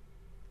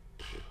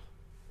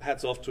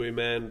hats off to him,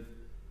 man.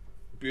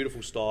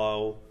 Beautiful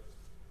style,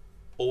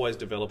 always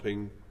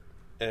developing,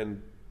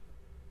 and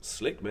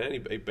slick, man.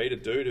 He beat a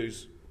dude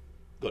who's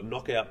got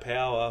knockout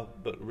power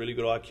but really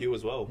good IQ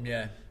as well.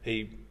 Yeah.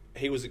 He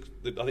was, I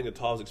think the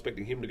Thai was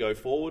expecting him to go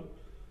forward,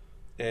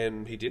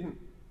 and he didn't.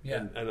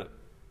 Yeah. And it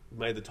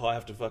made the Thai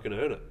have to fucking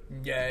earn it.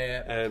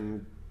 Yeah.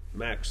 And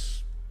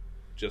Max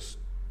just...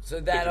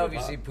 So that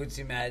obviously puts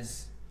him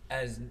as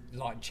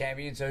like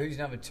champion. So who's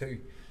number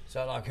two?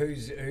 So like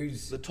who's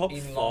the top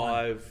in five?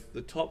 line?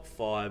 The top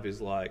five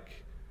is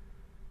like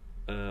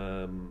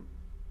Sajjad,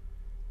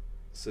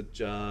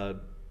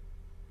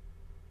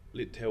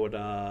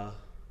 Litewada,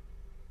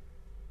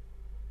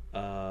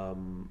 I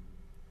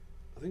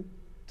think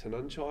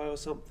Tananchai or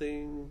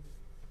something.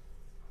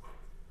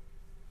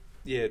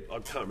 Yeah, I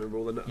can't remember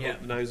all the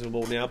names of them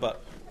all now,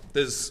 but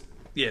there's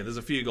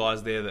a few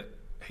guys there that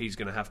he's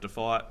going to have to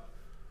fight,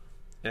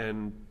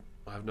 and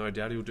I have no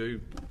doubt he'll do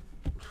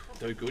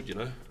good, you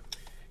know.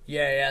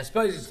 Yeah. I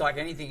suppose it's like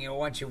anything. You know,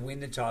 once you win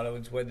the title,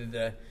 it's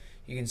whether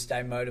you can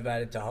stay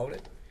motivated to hold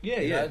it.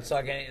 You know, it's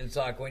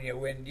like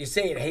when you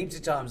see it heaps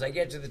of times. They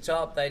get to the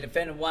top, they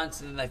defend it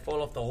once, and then they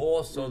fall off the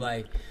horse, or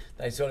they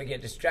sort of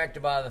get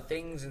distracted by other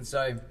things, and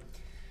so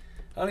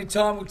only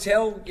time will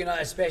tell. You know,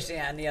 especially,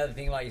 and the other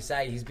thing, like you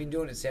say, he's been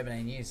doing it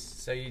 17 years.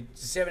 So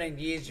 17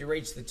 years, you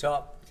reach the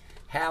top.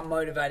 How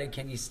motivated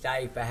can you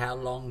stay for how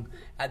long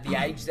at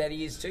the age that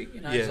he is too?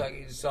 You know,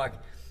 it's like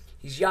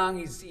he's young.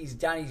 He's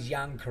done his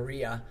young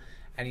career,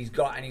 and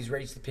he's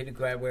reached the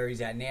pinnacle where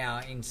he's at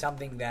now in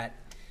something that.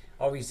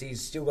 Obviously, he's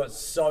still got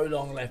so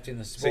long left in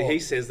the sport. See, he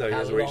says, though, he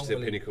hasn't reached the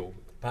pinnacle.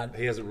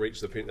 He hasn't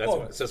reached the pinnacle.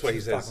 That's why he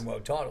says... fucking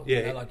world title. Yeah,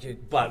 you know, like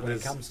when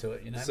it comes to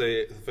it, you know.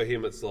 So for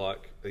him, it's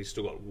like he's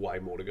still got way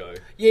more to go.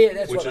 Yeah,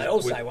 that's what they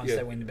all say once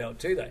they win the belt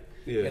too, though.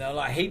 Yeah. You know,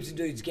 like heaps of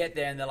dudes get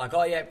there and they're like,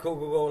 oh, yeah,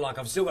 cool. Like,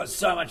 I've still got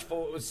so much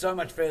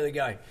further to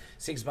go.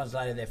 6 months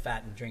later, they're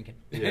fat and drinking.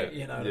 Yeah.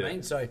 You know what I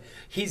mean? So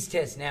his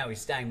test now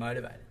is staying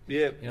motivated.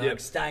 Yeah. You know, like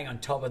staying on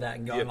top of that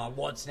and going, like,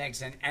 what's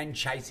next, and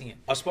chasing it.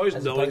 I suppose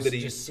as knowing that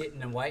he's just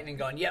sitting and waiting and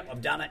going, yep,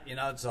 I've done it. You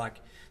know, it's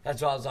like,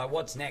 that's why I was like,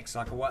 what's next?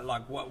 Like,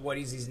 what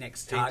is his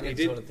next target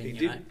sort of thing,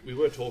 you know? We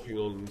were talking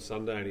on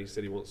Sunday, and he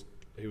said he was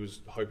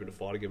hoping to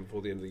fight again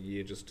before the end of the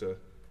year, just to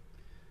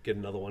get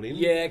another one in.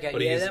 Yeah, okay,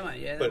 But yeah, he's- that might,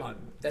 yeah, but- that might.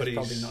 but That's he's-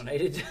 probably not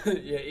needed.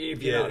 Yeah,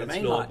 if you Yeah, know what I it's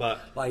mean. not,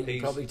 like you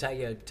he's- probably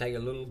take a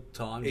little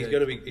time.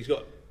 He's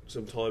got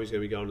some time. He's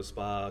going to be going to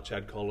Spa,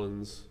 Chad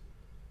Collins,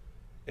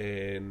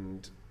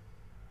 and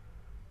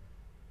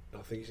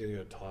I think he's going to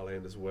go to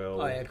Thailand as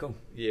well. Oh yeah, cool.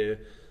 Yeah.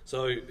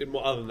 So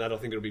other than that, I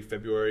think it'll be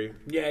February.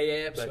 Yeah, yeah, Back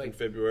in absolutely.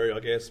 February, I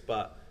guess.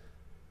 But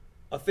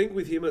I think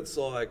with him, it's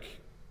like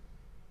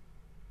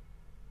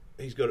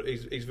he's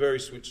very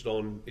switched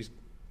on. He's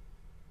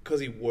because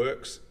he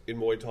works in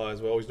Muay Thai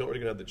as well. He's not really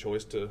going to have the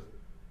choice to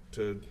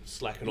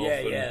slacken off. Yeah,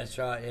 and yeah, that's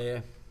right. Yeah.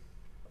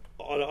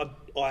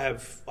 I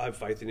have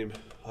faith in him.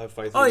 I have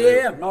faith. Oh in yeah,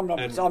 him. yeah. I'm not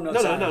And- saying no,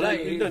 that. I'm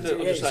Yeah, just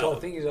his saying, whole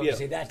thing is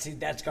obviously yeah.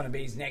 that's going to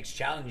be his next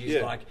challenge. Is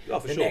Yeah. like Oh,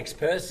 for the sure. next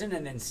person,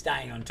 and then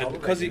staying on top And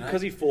of because it. you know?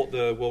 he fought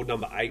the world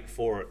number 8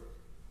 for it,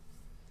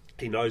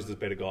 he knows there's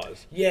better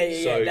guys. Yeah,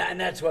 yeah, So- yeah. And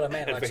that's what I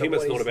meant. And like, for so him,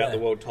 it's what not is about the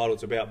world title;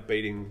 it's about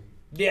beating.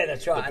 Yeah,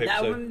 that's right. And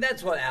people, so-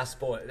 that's what our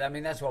sport. I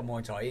mean, that's what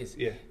Muay Thai is.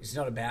 Yeah. It's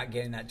not about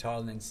getting that title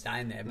and then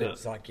staying there, but No.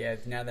 it's like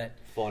now that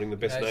Fighting the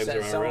best names so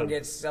around. someone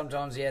gets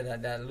sometimes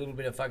that little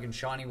bit of fucking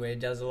shiny where it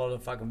does a lot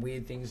of fucking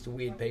weird things to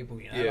weird people.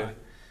 You know. Yeah.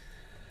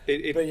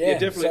 Like, But yeah,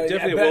 definitely,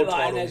 definitely but a world like,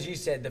 title. And as you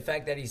said, the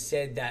fact that he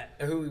said that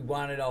who he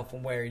won it off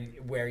and where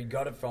he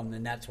got it from,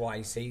 then that's why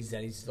he sees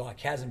that he's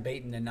like hasn't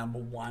beaten the number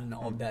one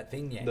of that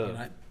thing yet. No. You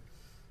know.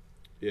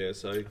 Yeah,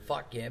 so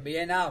Fuck yeah, but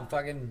yeah, no, I'm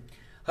fucking.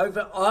 I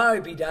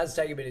hope he does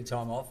take a bit of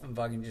time off and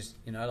fucking just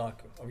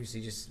like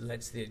obviously just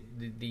lets the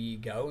year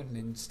go and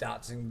then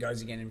starts and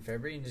goes again in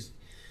February and just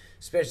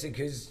especially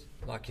because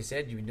like you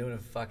said you've been doing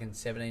it for fucking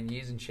 17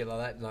 years and shit like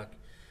that. Like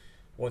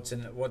what's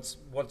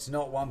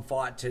not one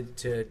fight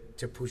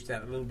to push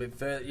that a little bit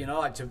further,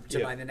 like to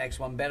Yeah. make the next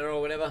one better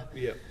or whatever.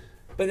 yeah,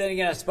 But then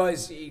again, I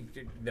suppose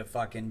the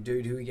fucking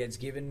dude who he gets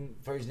given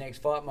for his next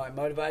fight might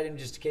motivate him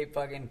just to keep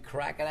fucking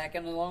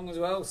cracking along as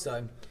well.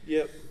 So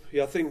yeah.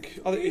 I think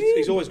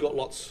he's always got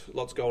lots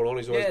going on.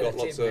 He's always Yeah, got that's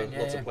lots it, of man.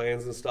 lots Yeah. of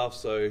plans and stuff.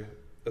 So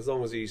as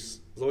long as he's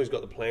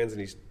got the plans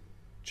and he's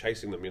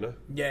chasing them,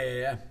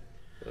 yeah.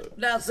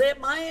 That's it,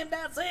 man.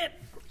 That's it.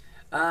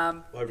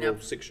 overall now-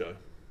 sick show.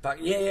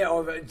 But yeah.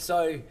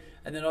 So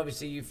and then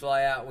obviously you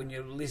fly out when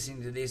you're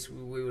listening to this.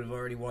 We would have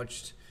already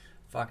watched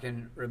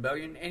fucking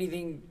Rebellion.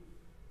 Anything?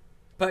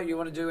 But you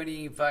want to do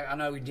any? I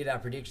know we did our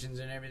predictions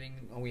and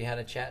everything, and we had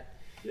a chat.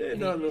 Yeah,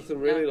 no, nothing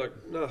really.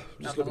 No? Just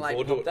Nothing looking late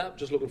forward to popped it. up?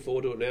 Just looking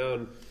forward to it now,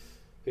 and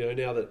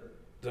now that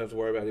I don't have to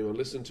worry about anyone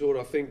listening to it.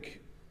 I think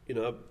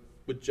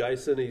with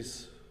Jason,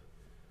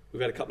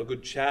 we've had a couple of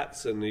good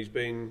chats, and he's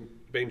been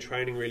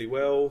training really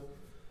well.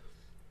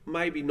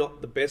 Maybe not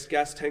the best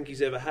gas tank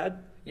he's ever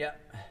had, Yeah.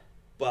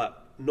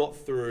 but not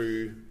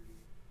through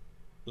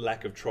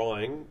lack of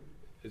trying.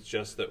 It's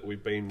just that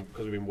we've been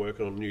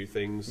working on new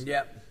things.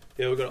 Yeah.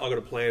 Yeah, I've got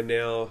a plan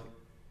now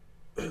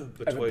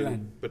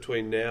plan.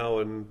 between now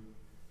and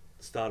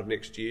the start of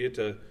next year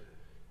to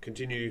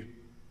continue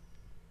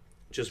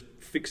just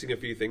fixing a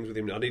few things with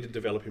him. I need to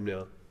develop him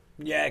now.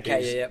 Yeah.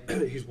 Okay. Yeah.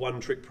 His one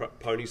trick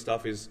pony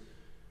stuff is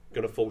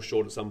going to fall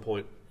short at some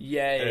point.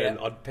 Yeah. And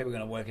People are going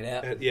to work it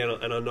out.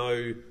 And I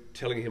know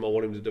telling him I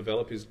want him to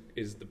develop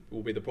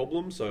will be the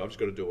problem. So I've just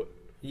got to do it.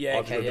 Yeah.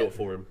 I've just got to do it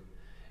for him.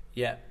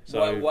 Yeah.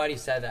 So- why do you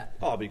say that?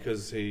 Oh,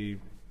 because he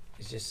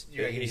It's just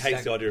he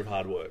hates the idea of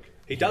hard work.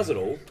 He does it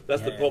all.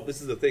 That's the Yeah. problem.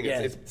 This is the thing.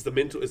 Yeah. It's the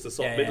mental. It's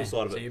the mental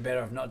side of So it. you're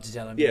better off not to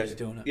tell him Yeah, he's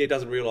doing it. he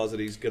doesn't realise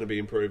that he's going to be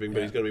improving, but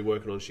Yeah. he's going to be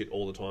working on shit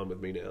all the time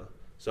with me now.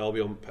 So I'll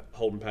be on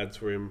holding pads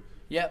for him.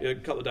 Yep. A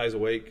couple of days a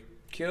week,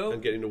 Cool.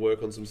 and get him to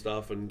work on some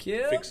stuff and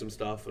Cool. fix some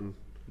stuff, and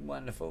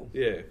Wonderful.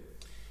 yeah,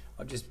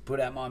 I've just put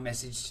out my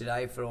message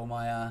today for all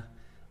my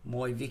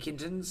Moy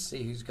Vickingtons,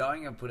 see who's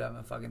going. I put out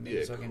my fucking thing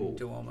Yeah, so I cool. can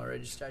do all my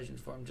registrations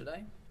for him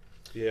today.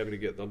 yeah. I'm going to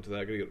get onto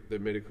that. I'm going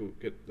to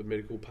get the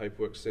medical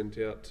paperwork sent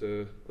out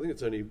to. I think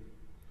it's only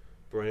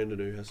Brandon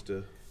who has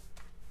to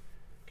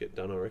get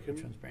done. I Which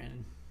reckon one's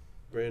Brandon?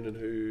 Brandon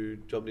who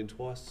jumped in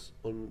twice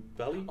on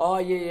Valley. Oh,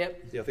 yeah.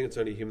 Yeah, I think it's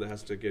only him that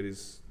has to get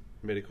his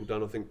medical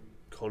done. I think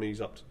Connie's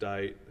up to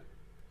date,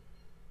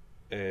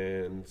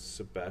 and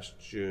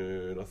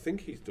Sebastian, I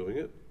think he's doing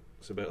it.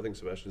 I think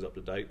Sebastian's up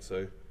to date.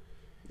 So,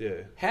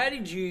 yeah, How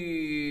did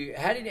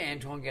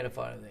Antoine get a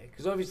photo there?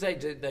 Because obviously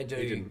they do.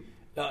 He didn't.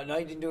 No,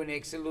 he didn't do a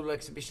little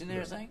exhibition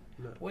there or something?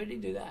 no. Where did he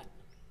do that?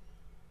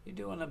 Did he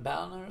do one at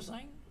Ballina or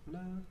something? no,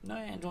 No,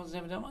 Antoine's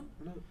never done one?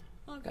 no.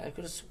 Okay, I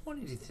could have sworn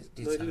he did No,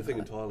 he did a something thing in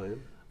like that.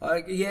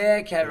 Thailand. Yeah,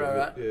 okay,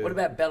 right. Yeah. What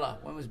about Bella?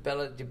 When was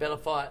Bella? Did Bella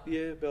fight?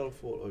 Yeah, Bella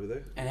fought over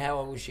there. And how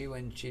old was she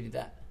when she did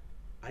that?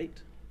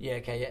 8. Yeah,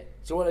 okay, yeah.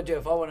 So what I do,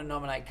 if I want to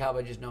nominate Cub,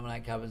 I just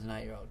nominate Cub as an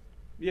 8-year-old.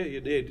 Yeah,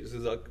 you did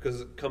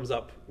because it comes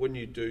up when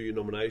you do your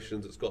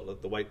nominations. It's got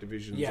like the weight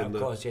divisions. Yeah, and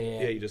of course, yeah.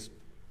 Yeah, you just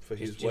for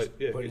his Just weight,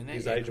 yeah, put it in there,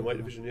 his yeah, age cool, and weight cool.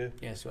 division. Yeah,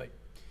 Yeah, sweet.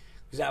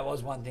 Because that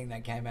was one thing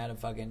that came out of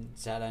fucking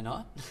Saturday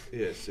night.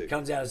 yeah, sick.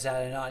 Comes out of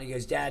Saturday night and he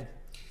goes, Dad,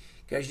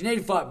 you need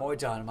to fight Muay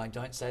Thai. And I'm like,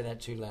 don't say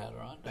that too loud, all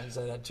right? Don't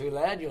say that too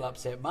loud, you'll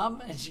upset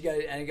Mum. And he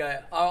go,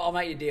 I'll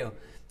make you a deal.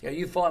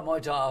 You fight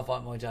Muay Thai, I'll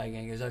fight Muay Thai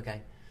again. He goes,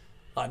 okay.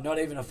 Like, not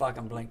even a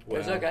fucking blink. He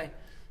goes, Wow. okay.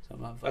 So So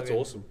I'm like, That's fucking-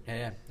 awesome.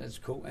 Yeah, that's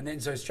cool. And then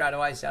so straight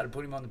away started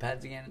putting him on the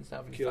pads again and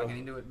stuff, and he's Killer. fucking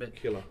into it. But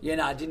Killer. yeah,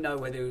 no, I didn't know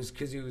whether it was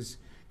because he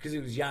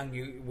was young,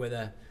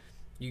 whether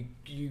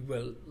you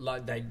were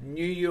like they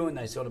knew you and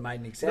they sort of made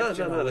an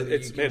exception. No. or whether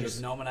It's you man, could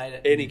just nominate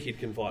it. Any kid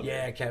can fight.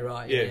 Yeah. man. Okay.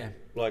 Right. Yeah. Yeah.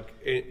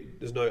 Like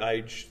there's no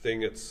age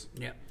thing. It's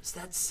Yeah. So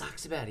that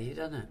sucks about here,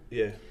 doesn't it?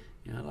 yeah.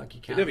 You know, like you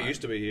It can't. never like-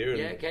 used to be here. And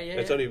Yeah, okay, yeah,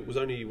 It's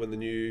yeah. only when the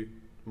new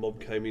mob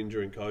came in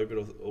during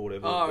COVID or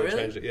whatever. Oh, they really?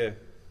 changed it. Yeah.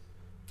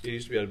 It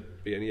used to be able to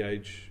be any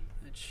age.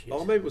 That shit.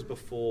 Oh, maybe it was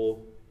before.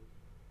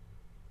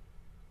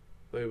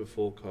 Maybe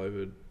before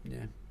COVID.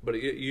 Yeah. But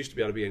it used to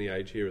be able to be any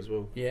age here as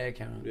well. Yeah.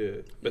 Okay. Right. Yeah.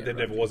 But Yeah, there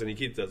right. never was any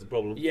kids. That's the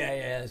problem.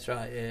 Yeah. That's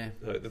right. Yeah.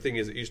 So the thing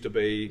is, it used to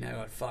be. Now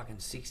got fucking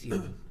 60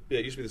 of them. Yeah,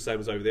 it used to be the same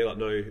as over there. Like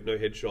no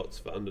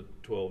headshots for under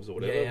 12s or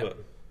whatever. Yeah. But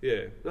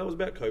yeah, that was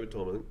about COVID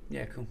time. I think.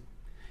 Yeah. Cool.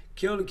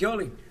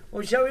 Killy.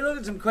 Well, shall we look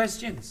at some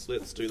questions?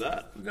 Let's do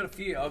that. We've got a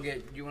few. I'll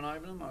get. You want to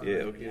open them? Or-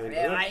 Yeah, okay. I'll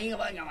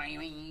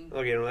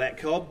get on that,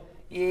 Cobb.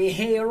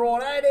 Yeah,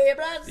 right there,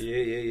 bruds.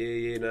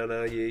 Yeah.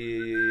 No,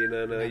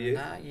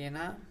 yeah.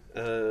 Nah.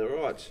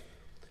 Right.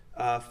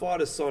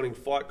 Fighters signing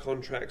fight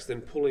contracts,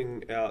 then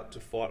pulling out to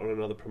fight on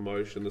another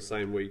promotion the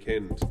same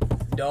weekend.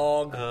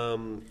 Dog.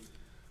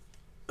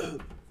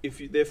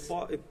 If they're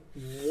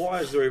why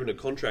is there even a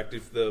contract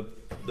if the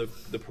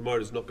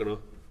promoter's not going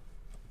to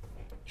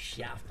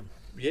Shaft them.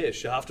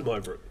 shaft them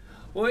over it?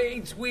 Well,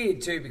 it's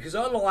weird too because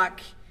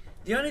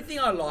the only thing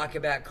I like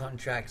about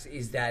contracts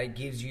is that it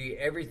gives you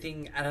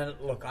everything. And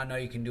look, I know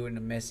you can do it in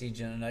a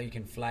message, and I know you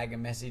can flag a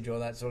message, all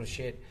that sort of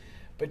shit.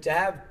 But to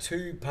have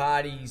two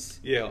parties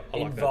Yeah, I like that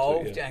too,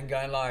 involved yeah. and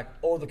going like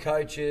all the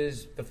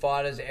coaches, the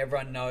fighters,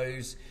 everyone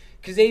knows.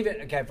 Because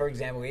even for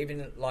example,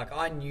 even like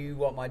I knew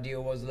what my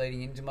deal was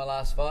leading into my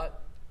last fight,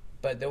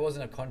 but there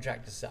wasn't a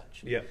contract as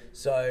such. Yeah.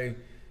 So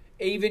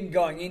even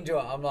going into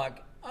it, I'm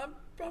like I'm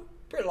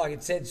pretty, like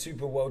it said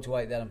super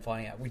welterweight that I'm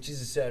finding out, which is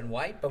a certain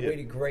weight, but Yep. we'd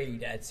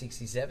agreed at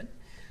 67.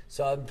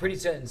 So I'm pretty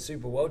certain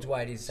super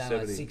welterweight is something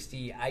like 70.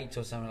 68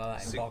 or something like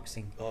that in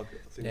boxing. Oh, I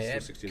think Yeah,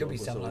 it's 69 could be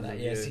or something like that.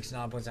 Yeah, yeah.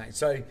 69 point something.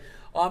 So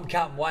I'm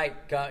cutting weight,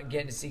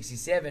 getting to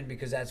 67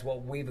 because that's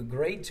what we've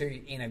agreed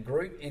to in a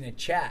group, in a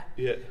chat.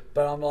 Yeah.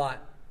 But I'm like,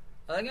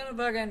 are they going to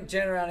fucking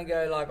turn around and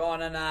go like, oh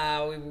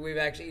no, we've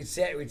actually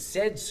it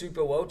said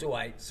super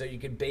welterweight, so you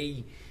could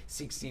be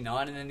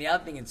 69, and then the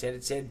other thing it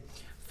said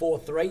 4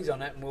 3s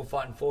on it, and we're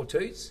fighting 4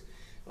 2s.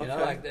 You know,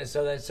 Okay. like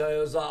so. So it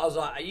was like, I was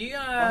like, are you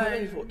gonna? how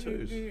many 4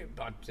 2s?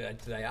 But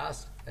they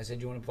asked. They said,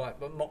 "Do you want to fight?"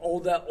 But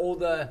all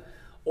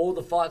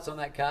the fights on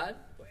that card,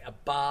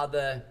 bar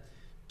the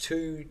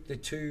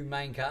two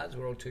main cards,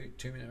 were all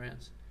 2-minute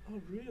rounds. Oh,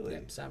 really? Yeah,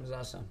 same as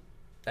last time.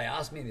 They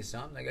asked me this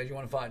time. They go, "Do you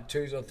want to fight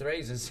 2s or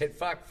 3s?" And I said,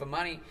 "Fuck for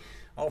money,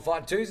 I'll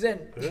fight 2s then."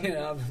 Yeah. You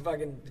know, I'm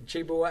fucking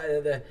cheaper way.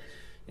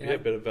 You know, Yeah,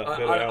 better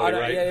I hourly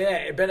don't- rate.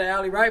 Yeah, better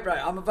hourly rate, bro.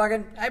 I'm a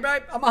fucking, hey, bro,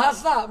 I'm a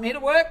hustler. I'm here to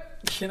work.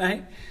 You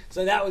know,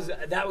 so that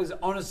was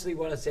honestly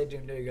what I said to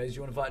him. He goes, "Do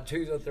you want to fight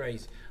 2s or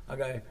 3s?" I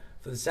go,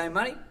 "For the same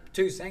money,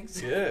 2s, thanks."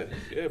 Yeah,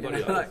 you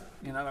buddy. know,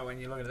 like when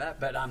you look at that,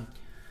 but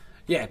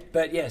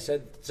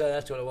so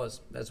that's what it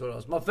was. That's what it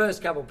was. My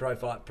first couple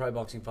pro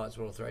boxing fights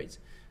were all 3s.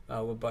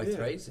 Were both Yeah.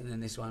 3s, and then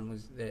this one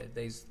was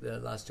the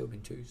last two have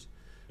been 2s.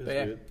 But That's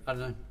yeah, weird. I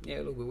don't know. Yeah, a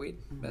little bit weird,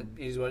 but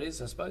it is what it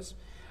is, I suppose.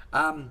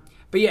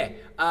 But yeah,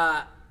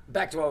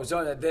 back to what I was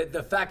saying.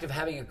 The fact of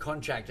having a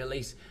contract, at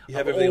least, You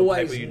have I've everything on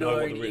always paper, you know what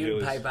known the real deal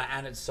in is. paper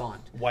and it's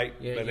signed. Weight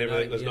Yeah, and you know,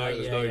 everything. There's you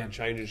know, no yeah.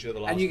 change and shit at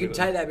the last And you can minute.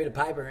 take that bit of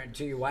paper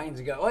to your weigh-ins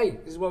and go, "Oi,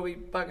 this is what we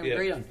fucking Yeah.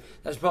 agreed on."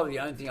 That's probably the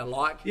only thing I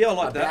like. Yeah, I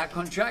like about that.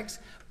 contracts.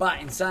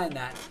 But in saying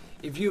that,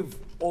 if you've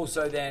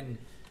also then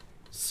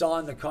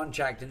signed the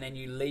contract and then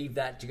you leave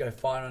that to go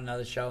fight on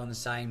another show on the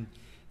same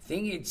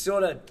thing,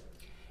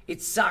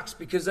 it sucks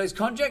because those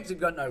contracts have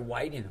got no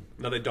weight in them.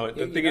 No, they don't.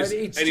 The You thing know, is,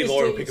 it's any just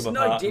lawyer a- will pick it's them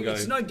no apart di- and go,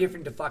 It's no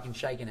different to fucking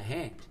shaking a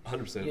hand.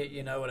 100%.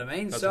 You know what I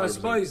mean? That's So 100%. I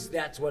suppose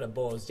that's what it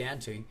boils down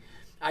to.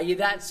 Are you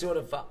that sort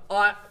of...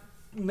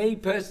 me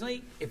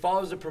personally, if I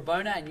was a pro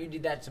bono and you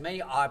did that to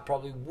me, I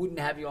probably wouldn't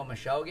have you on my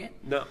show again.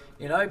 No.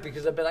 You know,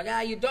 because I'd be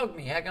like, you dogged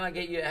me. How can I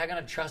get you? How can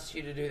I trust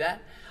you to do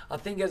that? I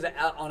think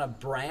on a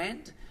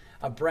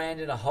brand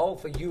and a whole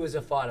for you as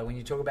a fighter, when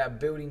you talk about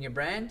building your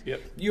brand,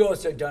 Yep. you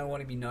also don't want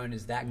to be known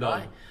as that No.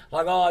 guy.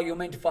 Like, you're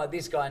meant to fight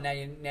this guy, now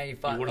you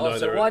fight. wanna know So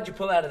they're a- why'd you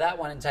pull out of that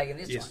one and take in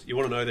this Yes, one? you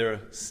want to know they're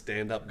a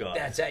stand-up guy.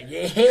 That's it.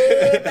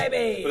 Yeah,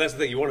 baby. But that's the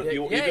thing. You want to, Yeah,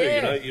 you yeah, do. yeah.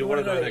 You know, you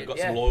want to know that, they've got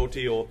yeah. some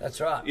loyalty, or That's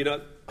right. You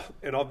know,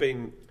 and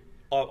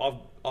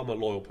I'm a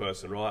loyal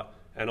person, right?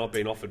 And I've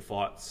been offered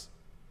fights.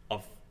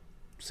 I've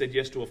said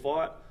yes to a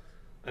fight,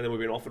 and then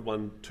we've been offered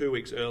one 2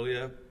 weeks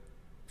earlier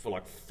for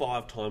like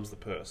 5 times the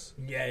purse.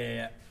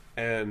 Yeah.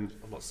 And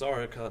I'm like,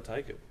 sorry, I can't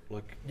take it.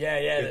 Like,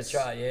 Yeah, that's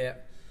it's- right. Yeah.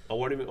 I'm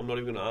not even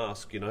going to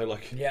ask. You know,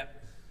 like. Yeah.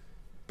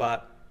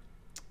 But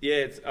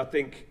yeah, I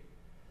think,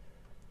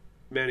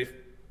 man, if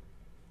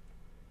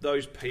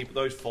those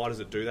fighters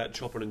that do that,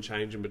 chopping and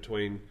changing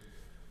between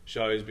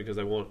shows because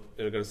they're going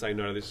to say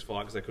no to this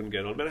fight because they couldn't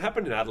get on. Man, it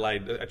happened in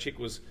Adelaide. A chick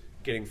was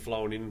getting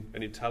flown in,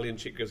 an Italian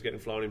chick was getting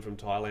flown in from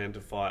Thailand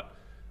to fight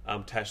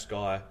Tash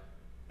Sky,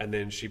 and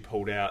then she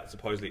pulled out,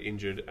 supposedly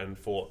injured, and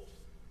fought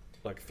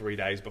like 3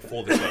 days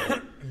before the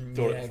show.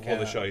 Before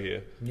the show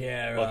here.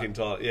 Yeah, like right.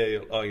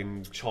 in like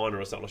in China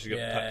or something. Like she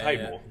got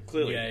paid more,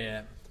 clearly.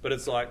 Yeah. But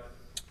it's like,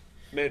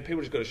 man,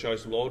 people just got to show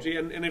some loyalty,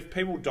 and if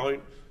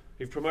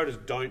promoters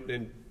don't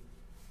then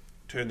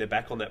turn their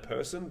back on that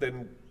person,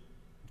 then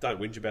don't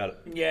whinge about it.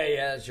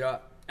 Yeah, that's right.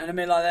 And I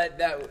mean, like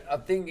that I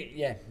think,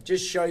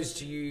 just shows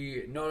to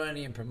you, not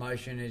only in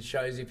promotion, it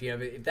shows if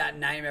that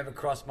name ever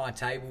crossed my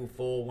table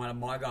for one of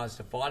my guys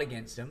to fight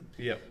against them.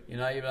 Yep. You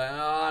know, you're like,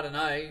 oh, I don't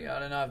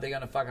know if they're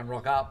going to fucking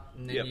rock up.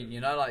 And then, Yep. you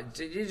know, like,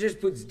 it just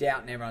puts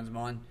doubt in everyone's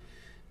mind.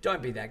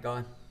 Don't be that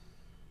guy.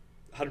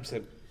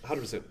 100%.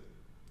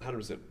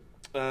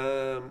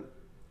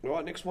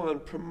 Right, next one.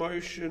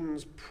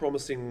 Promotions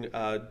promising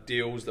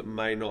deals that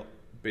may not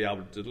be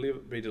able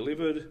to be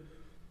delivered.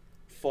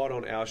 Fight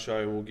on our show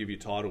and we'll give you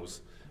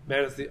titles.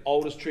 Man, it's the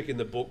oldest trick in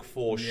the book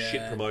for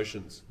shit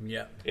promotions.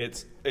 Yeah.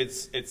 It's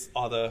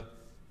either,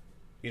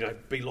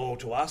 be loyal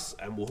to us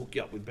and we'll hook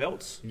you up with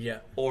belts. Yeah.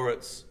 Or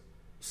it's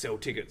sell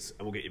tickets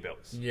and we'll get you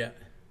belts. Yeah.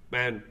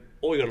 Man,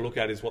 all you got to look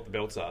at is what the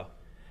belts are.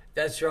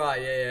 That's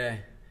right, yeah.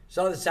 It's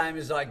not the same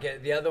as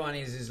like the other one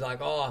is like,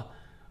 oh,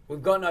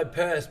 we've got no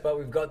purse, but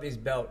we've got this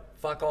belt.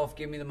 Fuck off,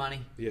 give me the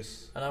money.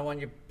 Yes. I don't want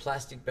your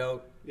plastic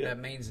belt. Yeah. That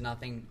means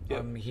nothing. Yeah.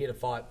 I'm here to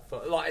fight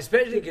for, like,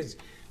 especially because,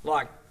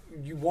 like,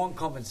 you want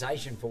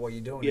compensation for what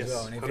you're doing Yes, as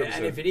well. And if, 100%.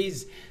 and if it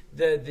is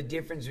the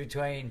difference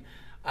between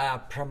a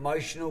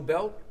promotional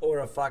belt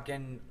or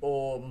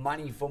or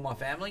money for my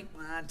family,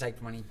 take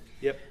the money.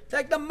 Yep.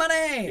 Take the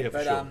money. Yeah, for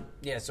but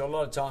sure. so a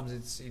lot of times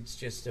it's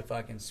just a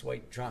fucking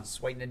try and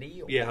sweeten the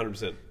deal. Yeah,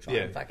 100%. Try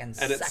and fucking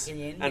suck it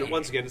in. And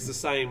once again, it's the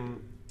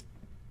same.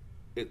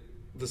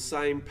 The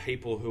same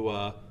people who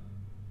are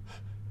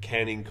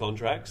canning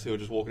contracts, who are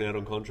just walking out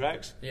on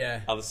contracts,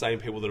 are the same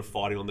people that are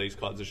fighting on these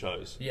kinds of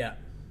shows. Yeah.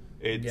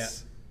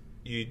 It's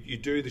you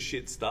do the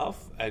shit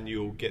stuff and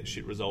you'll get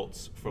shit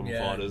results from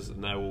fighters,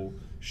 and they will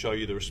show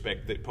you the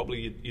respect that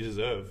probably you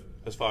deserve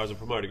as far as a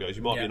promoter goes.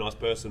 You might be a nice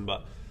person,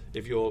 but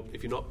if you're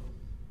not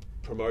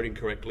promoting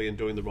correctly and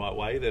doing the right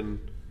way, then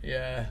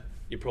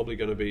you're probably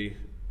going to be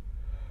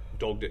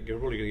dogged. You're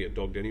probably going to get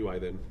dogged anyway.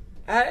 Then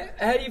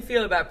how do you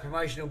feel about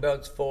promotional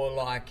belts for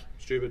like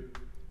stupid?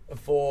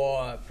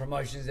 For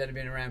promotions that have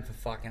been around for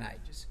fucking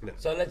ages. No.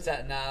 So let's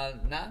say not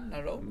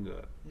at all.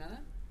 No.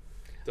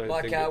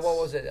 Like what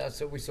was it?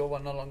 So we saw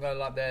one not long ago.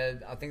 Like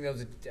I think there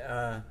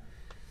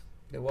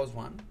was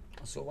one.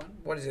 I saw one.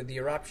 What is it? The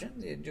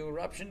Eruption? Do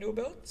Eruption do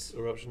belts?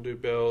 Eruption do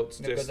belts.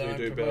 They've got their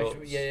Destiny own do promotion.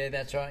 belts. Yeah,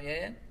 that's right.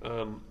 Yeah.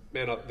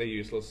 Man, they're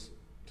useless.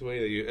 To me,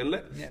 they're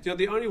useless. And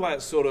the only way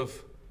it's sort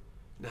of...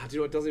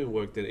 it doesn't even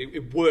work then.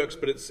 It works,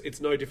 but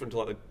it's no different to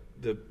like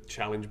the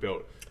challenge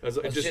belt. I was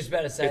just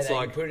about to say that.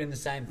 You put it in the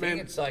same thing.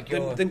 Man, it's like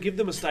then give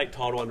them a state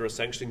title under a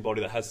sanctioning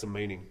body that has some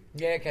meaning.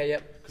 Yeah, okay,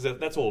 yep. Because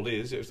that's all it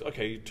is. It's,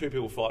 okay, two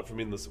people fight from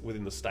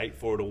within the state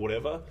for it or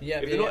whatever. Yeah,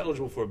 if they're not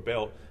eligible for a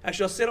belt...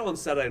 Actually, I said it on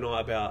Saturday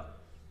night about...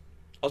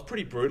 I was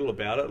pretty brutal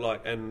about it,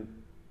 and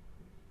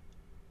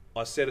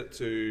I said it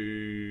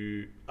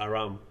to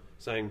Aram,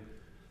 saying,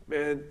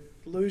 man,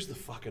 lose the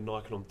fucking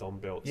Nikon on Dom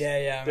belts.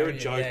 Yeah. They're a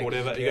joke or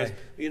whatever. He goes,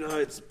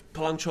 it's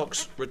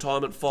Palangchok's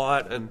retirement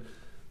fight, and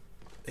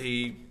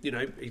he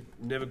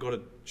never got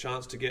a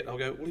chance to get... I'll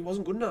go, well, he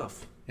wasn't good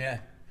enough. Yeah.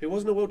 He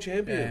wasn't a world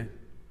champion.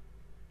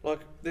 Yeah. Like,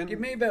 then... Give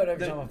me a belt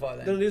every time I fight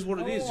then. Then it is what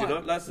it is,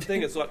 That's the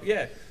thing. It's like,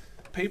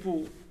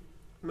 people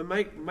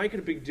make it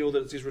a big deal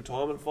that it's his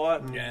retirement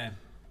fight, and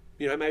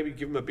maybe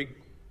give him a big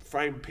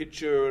frame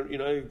picture,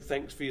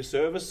 thanks for your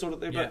service sort of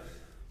thing. But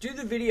do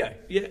the video.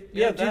 Do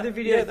the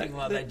video thing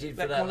like they did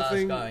for that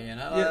last guy,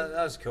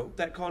 that was cool.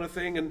 That kind of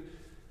thing. And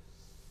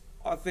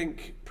I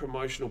think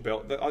promotional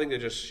belt, I think they're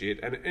just shit.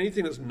 And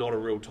anything that's not a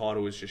real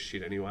title is just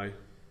shit anyway.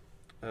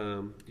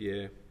 Nathan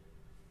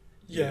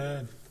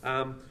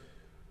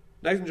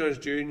Jones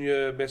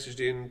Jr. messaged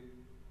in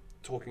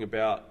talking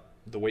about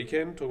the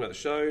weekend, talking about the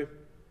show.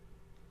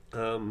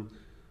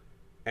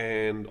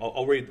 And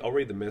I'll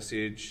read the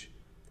message.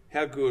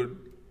 How good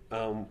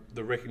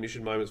the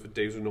recognition moments for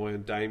Diesel Noy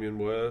and Damien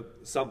were.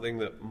 Something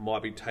that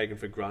might be taken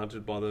for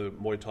granted by the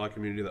Muay Thai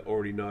community that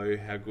already know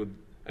how good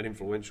and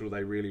influential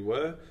they really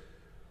were.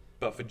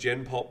 But for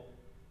Gen Pop,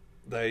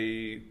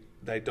 they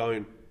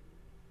don't.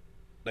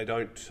 It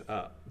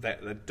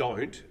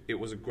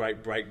was a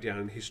great breakdown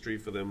in history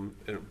for them,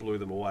 and it blew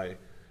them away.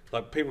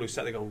 Like people who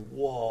sat there going,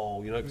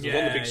 "Whoa," because it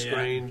was on the big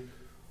screen.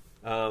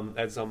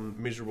 Had some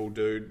miserable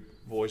dude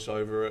voice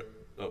over it,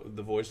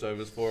 the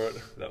voiceovers for it.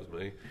 That was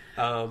me.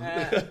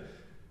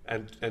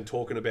 And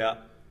talking about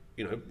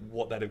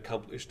what they'd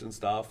accomplished and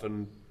stuff,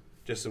 and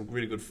just some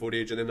really good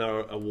footage. And then they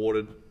were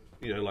awarded,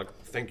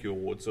 thank you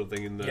award sort of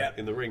thing in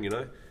the ring.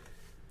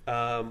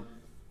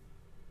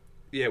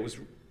 It was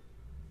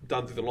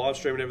done through the live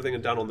stream and everything,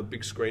 and done on the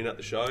big screen at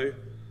the show.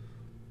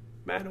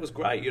 Man, it was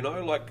great.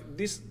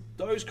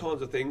 Those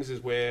kinds of things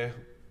is where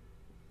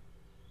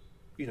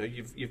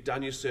you've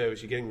done your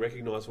service, you're getting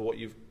recognised for what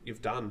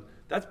you've done.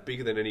 That's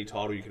bigger than any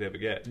title you could ever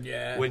get.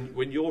 Yeah.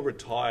 When you're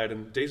retired,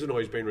 and Diesel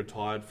Noy's been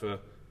retired for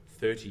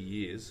 30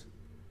 years,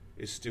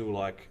 is still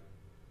like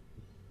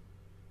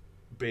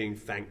being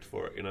thanked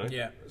for it, you know?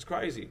 Yeah. It's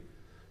crazy.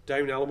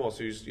 Damien Alamos,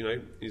 who's, you know,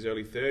 in his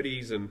early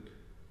 30s and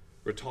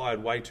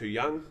retired way too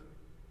young,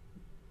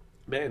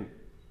 man,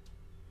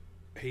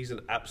 he's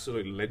an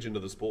absolute legend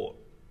of the sport.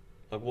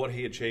 Like, what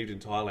he achieved in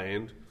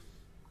Thailand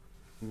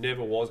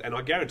never was, and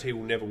I guarantee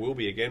will never will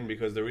be again,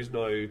 because there is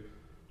no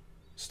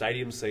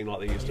stadium scene like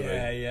there used to be.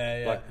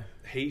 Yeah. Like,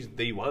 he's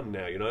the one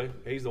now, you know?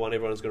 He's the one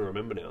everyone's going to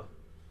remember now.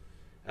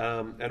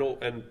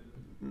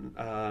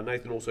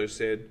 Nathan also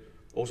said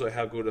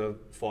how good a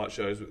fight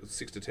shows with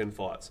 6 to 10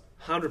 fights.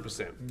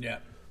 100%. Yeah.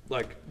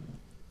 Like,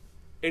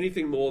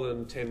 anything more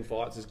than 10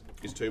 fights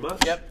is too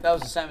much. Yep, that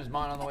was the same as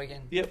mine on the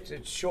weekend. Yep. So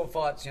it's short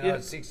fights, you know,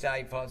 6 to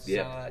 8 fights, something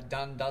like that,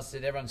 done,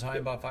 dusted, everyone's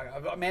home by fuck.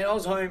 I mean, I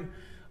was home,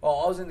 I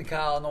was in the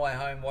car on the way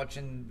home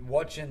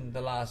watching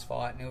the last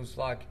fight, and it was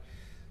like,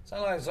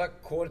 something like, it was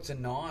like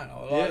 8:45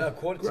 or like a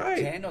quarter great.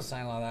 to 10 or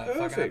something like that.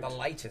 Perfect. Fucking at the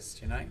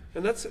latest, you know?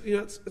 And that's, you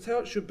know, that's how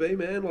it should be,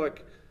 man.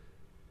 Like,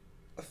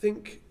 I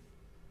think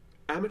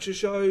amateur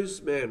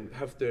shows, man,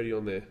 have 30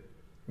 on there.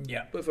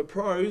 Yeah. But for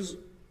pros,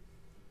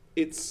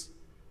 it's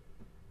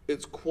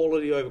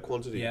quality over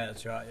quantity. Yeah,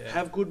 that's right, yeah.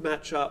 Have good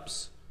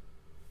matchups.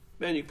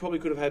 Man, you probably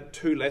could have had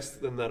 2 less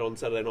than that on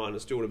Saturday night and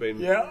it still would have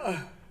been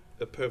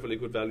a perfectly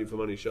good value for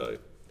money show.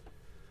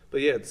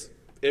 But yeah,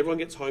 everyone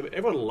gets home.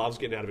 Everyone loves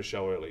getting out of a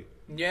show early.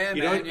 Yeah,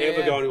 you man. don't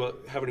ever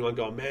have anyone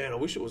going, man, I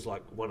wish it was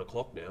like 1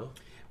 o'clock now.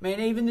 Man,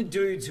 even the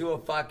dudes who are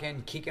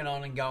fucking kicking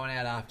on and going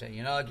out after,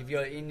 you know, like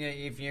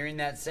if you're in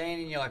that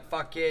scene and you're like,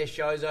 fuck yeah,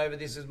 show's over,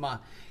 this is my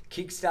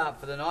kickstart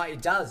for the night.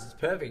 It does. It's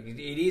perfect. It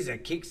is a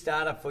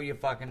kickstarter for your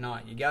fucking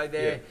night. You go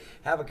there,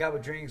 have a couple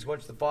of drinks,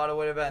 watch the fight or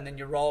whatever, and then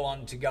you roll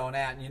on to going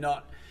out, and you're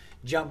not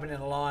jumping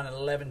in a line at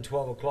 11,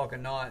 12 o'clock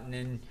at night and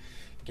then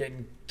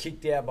getting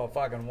kicked out by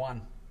fucking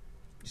 1.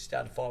 You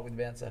start to fight with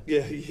the bouncer.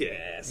 Yeah,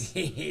 yes.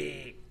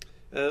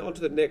 On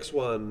to the next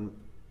one.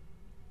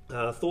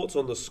 Thoughts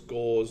on the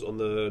scores on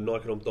the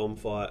Nikodom Dom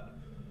fight.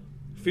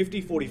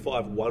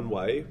 50-45 one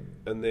way,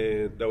 and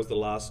then that was the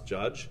last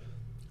judge.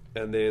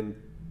 And then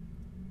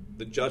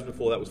the judge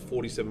before that was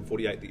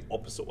 47-48 the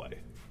opposite way.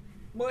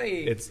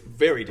 Wait. It's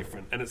very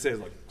different, and it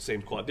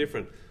seems quite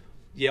different.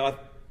 Yeah,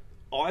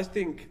 I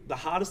think the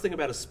hardest thing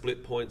about a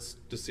split points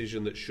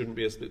decision that shouldn't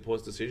be a split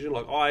points decision,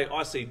 like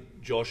I see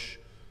Josh,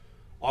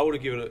 I would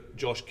have given it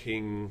Josh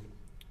King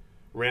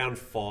round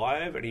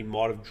 5, and he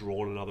might have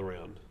drawn another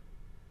round.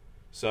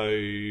 So,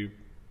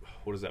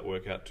 what does that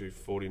work out to?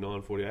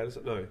 49, 48? Is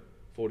it? No,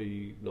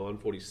 49,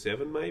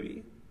 47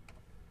 maybe?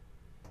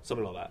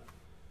 Something like that.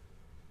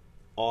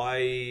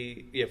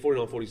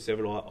 49,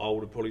 47 I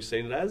would have probably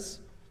seen it as.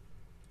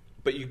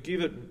 But you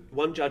give it,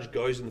 one judge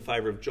goes in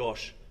favour of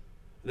Josh,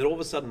 and then all of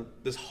a sudden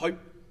there's hope,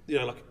 you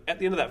know, like at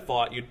the end of that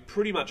fight, you'd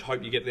pretty much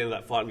hope you get to the end of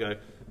that fight and go,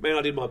 man,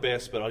 I did my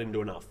best, but I didn't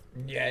do enough.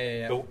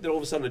 Yeah. But then all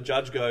of a sudden a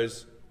judge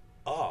goes,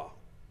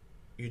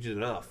 you did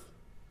enough.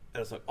 And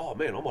it's like, oh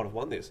man, I might have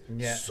won this.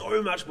 Yeah.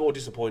 So much more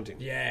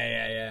disappointing.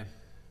 Yeah,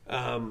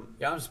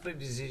 I'm split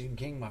decision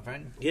king, my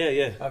friend.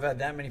 Yeah. I've had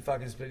that many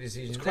fucking split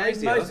decisions. It's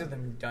crazy, Most huh? of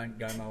them don't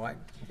go my way.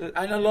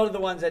 And a lot of the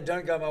ones that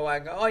don't go my way, I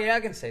go, oh yeah,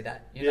 I can see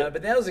that. You know,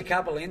 but there was a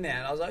couple in there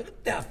and I was like,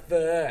 what the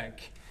fuck?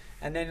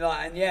 And then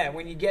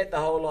when you get the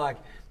whole like,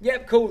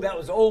 yep, cool, that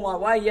was all my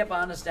way, yep,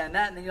 I understand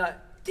that. And then you're like,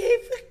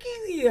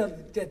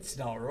 that's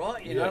not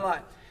right. You know,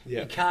 like,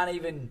 you can't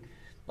even,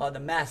 like,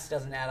 the maths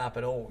doesn't add up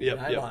at all. You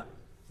know, like,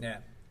 yeah.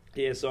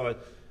 Yeah, so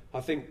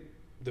I think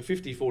the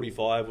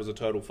 50-45 was a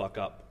total fuck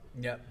up.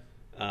 Yep.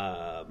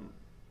 I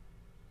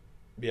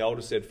would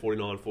have said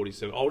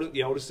 49-47. I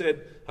would have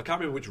said, I can't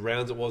remember which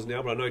rounds it was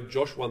now, but I know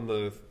Josh won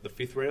the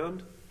 5th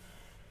round.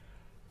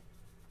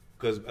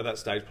 Because at that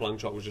stage,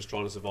 Palangchok was just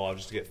trying to survive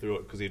just to get through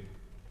it because he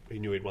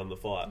knew he'd won the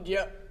fight.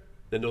 Yep.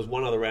 Then there was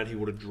one other round he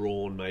would have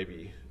drawn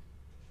maybe.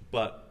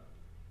 But,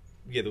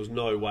 yeah, there was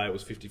no way it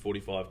was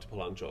 50-45 to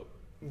Palangchok.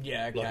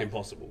 Yeah, okay. Like,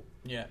 impossible.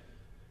 Yeah.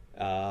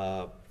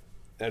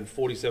 And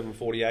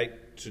 47-48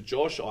 to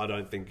Josh, I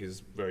don't think is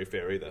very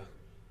fair either.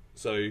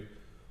 So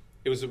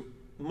it was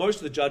most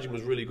of the judging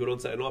was really good on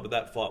Saturday night, but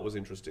that fight was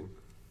interesting.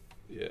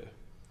 Yeah.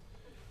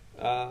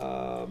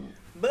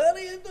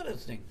 Very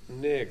interesting.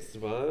 Next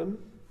one.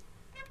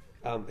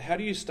 How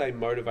do you stay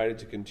motivated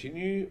to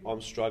continue?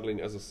 I'm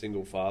struggling as a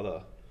single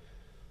father.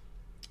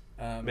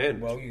 Man,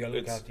 well, you got to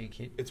look after your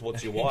kid. It's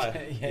what's your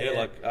why?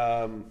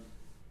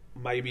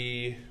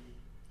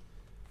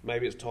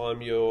 Maybe it's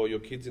time your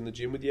kid's in the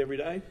gym with you every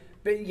day.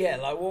 But yeah,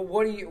 like, well,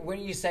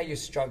 when you say you're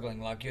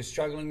struggling, like you're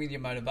struggling with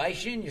your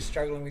motivation, you're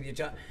struggling with your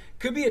time.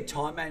 Could be a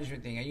time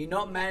management thing. Are you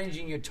not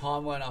managing your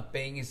time well enough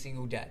being a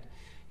single dad?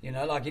 You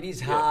know, like it is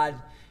hard,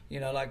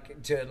 you know,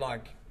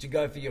 to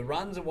go for your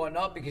runs and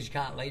whatnot because you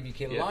can't leave your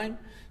kid alone.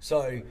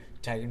 So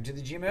take him to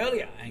the gym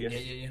earlier, and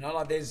you know,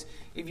 like there's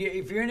if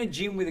you're in a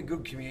gym with a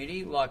good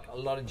community, like a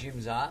lot of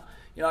gyms are,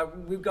 you know,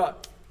 we've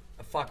got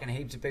fucking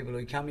heaps of people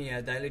who come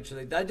here, they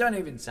don't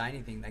even say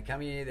anything. They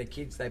come here, their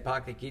kids, they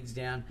park their kids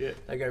down,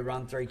 they go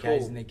run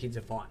 3Ks and their kids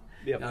are fine.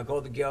 You know, I've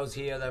got the girls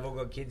here, they've all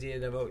got kids here,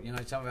 they've all, you know,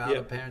 some of our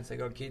other parents, they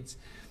got kids.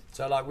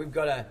 So like we've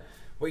got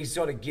we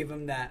sort of give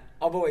them that.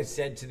 I've always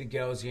said to the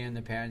girls here and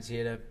the parents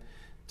here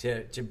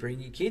to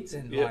bring your kids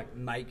and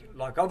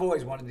like I've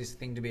always wanted this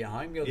thing to be a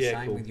home. You're the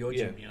same cool. with your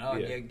gym, you know,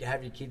 like you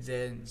have your kids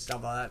there and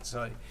stuff like that.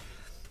 So,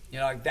 you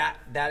know, like that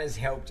has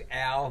helped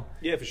our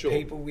for sure.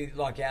 people with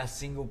like our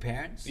single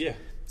parents. Yeah.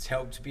 It's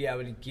helped to be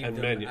able to give And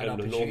them man, an and the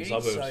opportunity.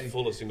 northern suburbs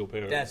full of single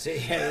parents. That's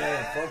it.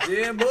 Yeah. Fuck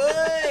yeah,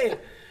 boy.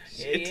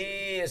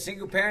 Yeah,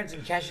 single parents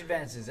and cash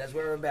advances. That's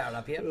what we're about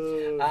up here.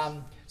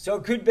 So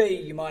it could be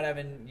you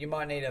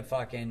might need a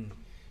fucking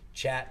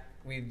chat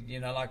with, you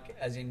know, like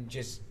as in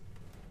just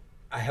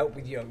a help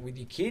with your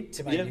kid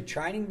to make your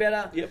training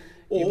better. Yep.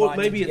 You Or might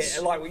maybe need to it's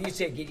get, like when you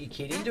said get your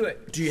kid into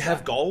it. Do you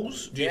have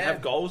goals? Do you Yeah.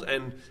 have goals?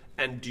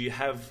 And do you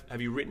have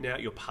you written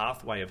out your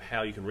pathway of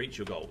how you can reach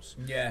your goals?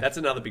 Yeah. That's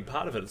another big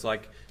part of it. It's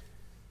like,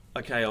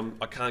 okay,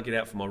 I can't get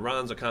out for my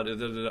runs. I can't.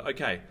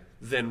 Okay,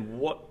 then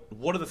what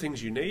are the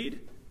things you need?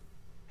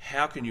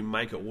 How can you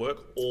make it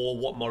work, or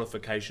what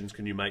modifications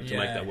can you make to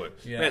make that work?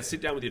 Yeah. Man, sit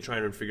down with your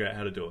trainer and figure out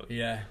how to do it.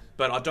 Yeah.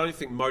 But I don't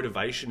think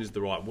motivation is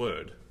the right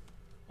word.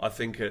 I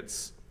think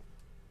it's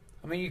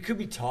I mean, you could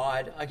be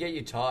tired. I get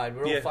you tired.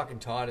 We're all fucking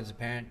tired as a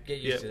parent.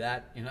 Get used to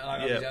that. You know,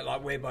 like, obviously,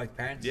 like we're both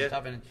parents and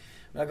stuff. And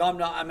like I'm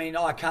not. I mean,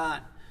 I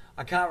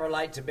can't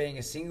relate to being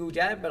a single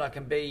dad, but I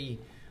can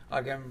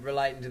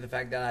relate into the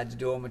fact that I had to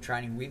do all my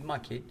training with my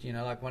kid. You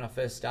know, like when I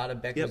first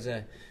started, Beck was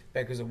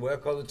at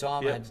work all the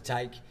time. I had to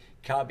take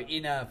Cub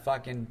in a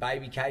fucking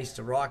baby case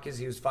to Rikers.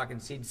 He was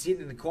fucking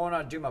sitting in the corner.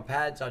 I'd do my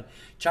pads. I'd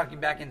chuck him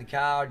back in the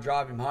car. I'd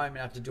drive him home and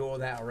have to do all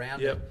that around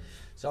him.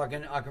 So I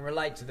can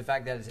relate to the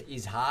fact that it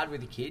is hard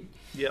with a kid.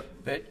 Yep.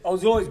 But I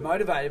was always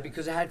motivated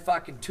because I had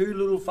fucking two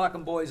little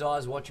fucking boys'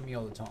 eyes watching me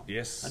all the time.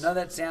 Yes. I know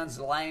that sounds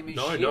lame as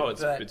shit. No,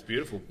 but, it's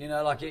beautiful. You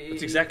know, like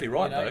it's exactly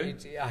right, though.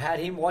 I had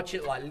him watch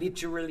it, like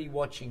literally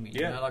watching me.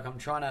 Yeah. You know, like I'm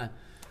trying to,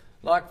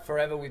 like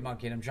forever with my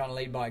kid, I'm trying to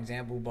lead by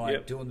example by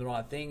doing the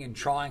right thing and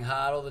trying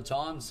hard all the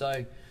time. So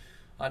I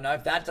don't know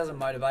if that doesn't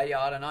motivate you.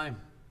 I don't know.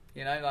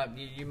 You know, like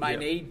you may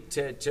need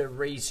to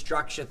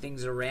restructure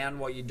things around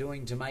what you're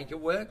doing to make it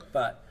work,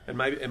 but and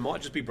maybe it might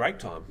just be break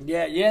time.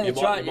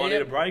 That's right. You might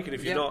need a break, and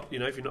if you're not,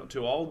 if you're not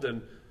too old,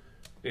 then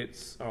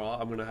it's all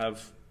right. I'm going to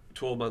have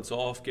 12 months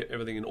off, get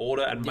everything in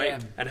order, and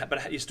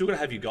but you're still going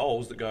to have your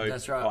goals that go.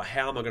 That's right. Oh,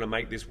 how am I going to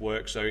make this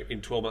work? So in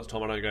 12 months'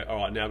 time, I don't go. All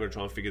right, now I'm going to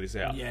try and figure this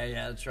out. Yeah,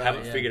 that's right. Have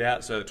it figured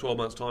out. So 12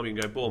 months' time, you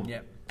can go boom.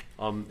 Yep.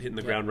 I'm hitting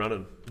the ground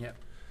running. Yep.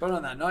 But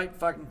on that note,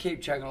 fucking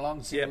keep chugging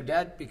along, single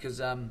dad, because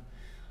I'm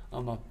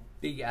a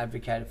big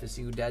advocate for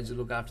single dads who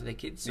look after their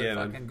kids. So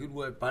fucking good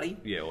work, buddy.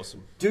 Yeah,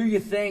 awesome. Do your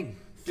thing.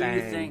 Do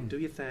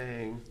your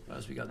thing. What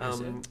else we got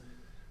this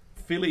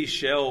Philly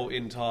shell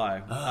in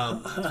Thai.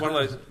 It's one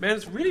of those. Man,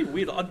 it's really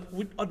weird.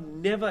 I'd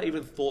never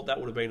even thought that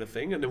would have been a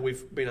thing, and then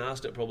we've been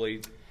asked it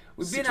probably.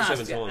 We've been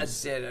asked it, as I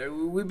said,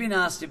 we've been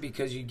asked it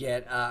because you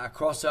get a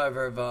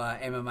crossover of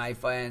MMA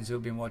fans who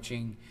have been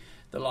watching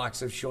the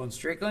likes of Sean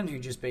Strickland, who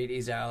just beat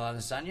Israel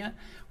Adesanya,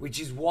 which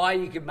is why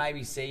you could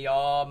maybe see,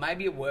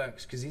 maybe it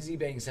works, because Izzy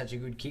being such a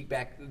good kickboxer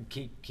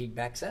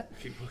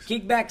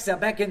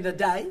back in the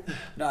day,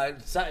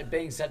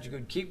 being such a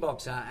good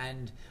kickboxer,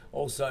 and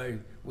also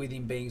with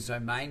him being so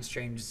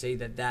mainstream, to see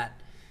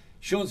that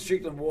Sean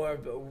Strickland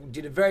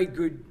did a very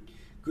good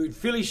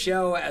Philly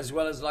shell, as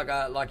well as like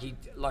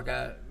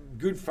a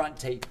good front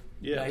teep.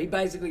 Yeah. You know, he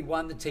basically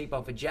won the teep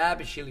off a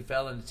jab, a shilly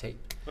fell, and a teep.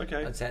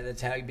 Okay.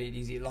 That's how he beat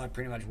Izzy. Like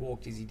pretty much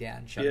walked Izzy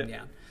down, shut him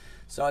down.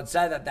 So I'd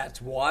say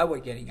that's why we're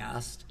getting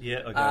asked. Yeah.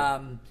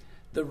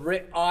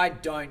 Okay. I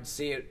don't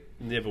see it.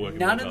 Never working.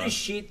 None of the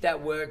shit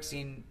that works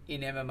in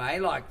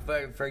MMA, like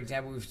for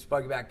example, we've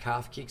spoken about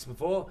calf kicks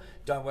before,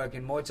 don't work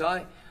in Muay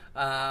Thai.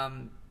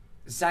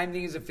 Same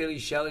thing as a Philly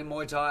shell in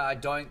Muay Thai.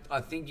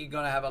 I think you're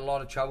going to have a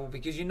lot of trouble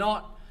because you're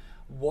not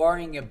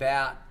worrying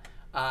about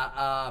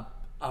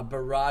a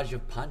barrage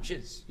of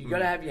punches. You got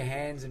to have your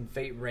hands and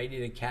feet ready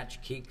to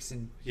catch kicks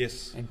and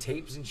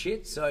teeps and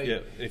shit. So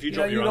if you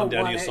drop your arm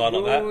down to your side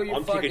like that,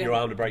 I'm kicking your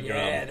arm to break your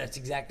arm. Yeah, that's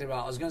exactly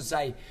right. I was going to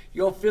say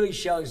your Philly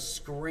shell is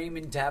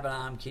screaming to have an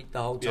arm kick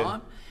the whole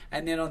time,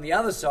 and then on the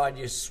other side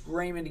you're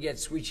screaming to get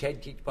switch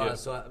head kicked by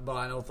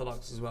an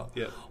orthodox as well.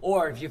 Yeah.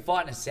 Or if you're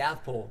fighting a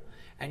southpaw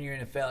and you're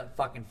in a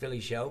fucking Philly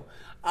shell,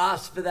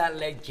 ask for that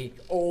leg kick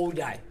all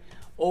day.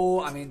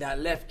 Or that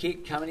left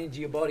kick coming into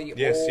your body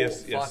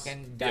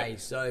fucking day.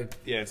 So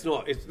it's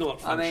not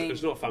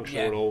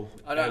functional at all.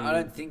 I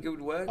don't think it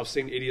would work. I've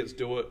seen idiots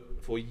do it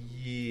for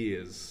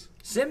years.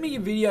 Send me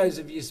your videos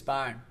of you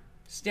sparring.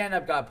 Stand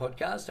Up Guy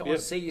podcast. I want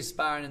to see you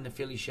sparring in the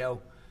Philly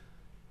shell.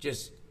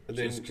 Just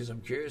because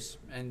I'm curious,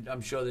 and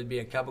I'm sure there'd be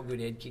a couple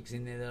good head kicks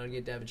in there that I'll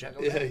get to have a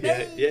chuckle.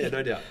 Yeah,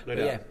 no doubt.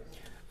 Yeah.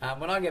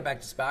 When I get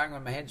back to sparring,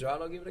 when my head's right,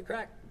 I'll give it a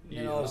crack.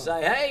 I'll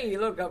say, hey,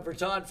 look, I've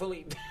retired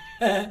fully.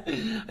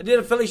 I did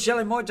a Philly shell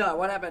in Muay Thai.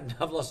 What happened?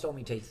 I've lost all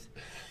my teeth.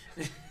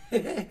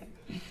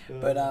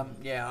 But, I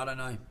don't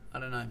know.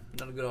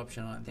 Not a good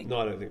option, I don't think. No,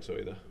 I don't think so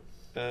either.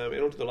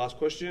 And on to the last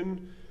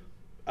question.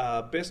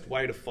 Best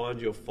way to find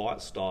your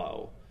fight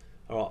style.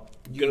 All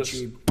right.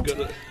 YouTube.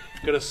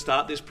 Gonna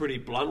start this pretty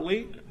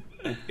bluntly.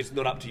 It's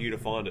not up to you to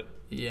find it.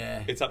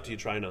 Yeah. It's up to your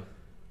trainer.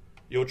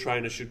 your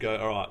trainer should go,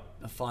 all right,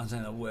 I find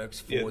something that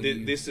works for yeah,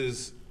 you. this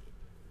is,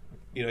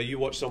 you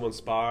watch someone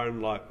spar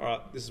and like, all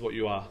right, this is what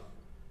you are.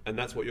 And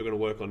that's what you're going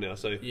to work on now.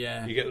 So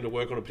Yeah. you get them to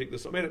work on a particular...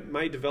 I mean, it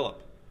may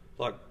develop.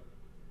 Like,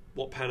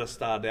 what Panna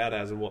started out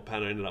as and what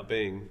Panna ended up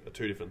being are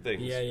two different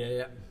things.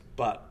 Yeah.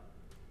 But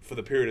for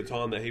the period of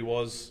time that he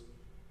was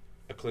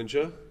a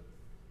clincher,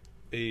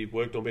 he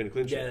worked on being a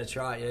clincher. Yeah, that's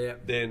right. Yeah.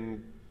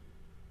 Then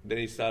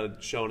he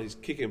started showing his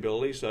kicking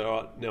ability. So,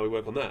 all right, now we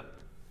work on that.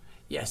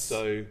 Yes.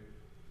 So,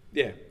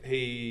 yeah,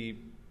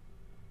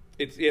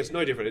 it's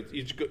no different.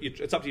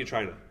 It's up to your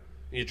trainer.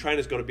 And your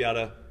trainer's got to be able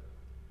to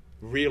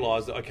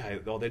realise that, okay,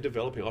 they're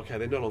developing. Okay,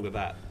 they're no longer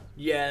that.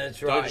 Yeah,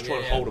 that's right. Don't just try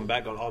and hold them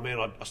back on, oh man,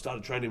 I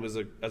started training him as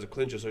a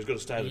clincher, so he's got to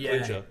stay as a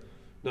clincher.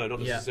 No, not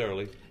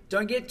necessarily.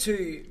 Don't get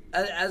too...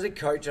 As a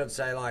coach, I'd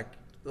say, like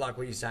what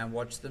you're saying,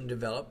 watch them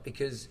develop.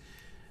 Because,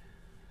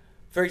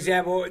 for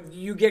example,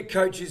 you get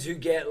coaches who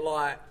get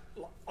like...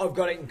 I've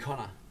got it in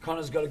Connor.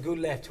 Connor's got a good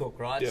left hook,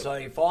 right? Yep. So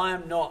if I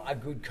am not a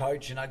good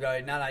coach and I go,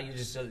 no, you're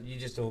just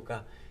a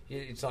hooker.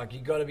 It's like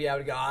you've got to be able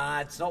to go,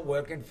 it's not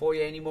working for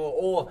you anymore.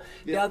 Or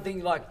the other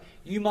thing, like,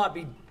 you might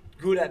be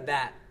good at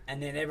that,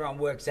 and then everyone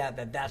works out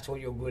that that's what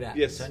you're good at.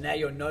 Yes. So now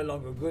you're no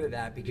longer good at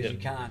that because you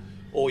can't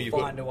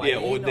find a way yeah,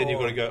 in. or then you've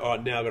got to go, all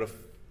right, now I've got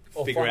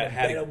to figure out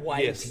how to... Or find a better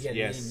way to get in.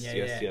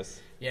 Yes.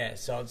 Yeah,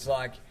 so it's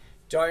like,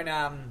 don't...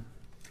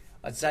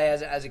 I'd say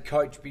as a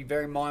coach, be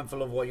very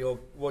mindful of what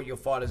your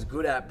fighter's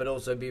good at, but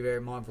also be very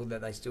mindful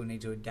that they still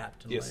need to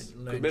adapt and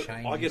learn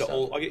change. I get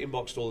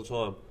inboxed all the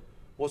time.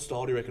 What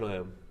style do you reckon I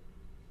am?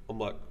 I'm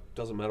like,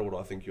 doesn't matter what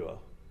I think you are.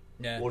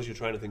 Yeah. What does your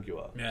trainer think you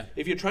are? Yeah.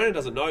 If your trainer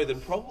doesn't know, then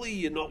probably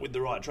you're not with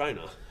the right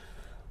trainer.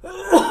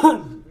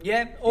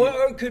 Yeah, or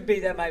it could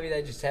be that maybe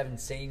they just haven't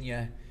seen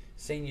you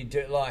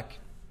do like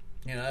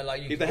you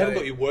If they haven't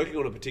got you working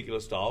on a particular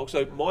style,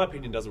 so my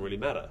opinion doesn't really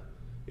matter.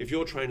 If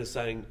your trainer's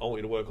saying, I want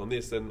you to work on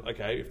this, then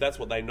okay, if that's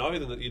what they know,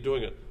 then that you're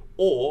doing it.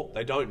 Or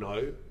they don't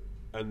know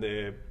and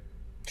they're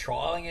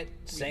trialing it,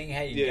 seeing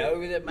how you go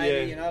with it,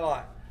 maybe,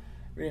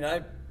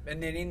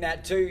 and then in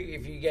that too,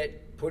 if you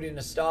get put in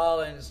a style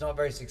and it's not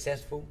very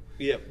successful.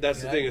 Yeah,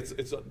 that's the thing.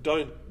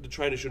 The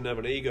trainer shouldn't have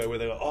an ego where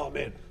they go, oh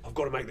man, I've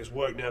got to make this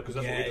work now because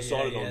that's what we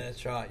decided on. Yeah,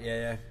 that's right.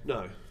 Yeah.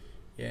 No.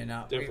 Yeah,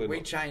 no. Definitely we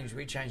not.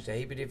 changed a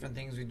heap of different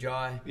things with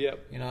Jai.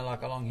 Yep.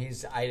 Like along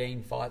his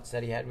 18 fights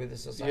that he had with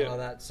us or something like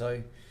that.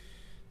 So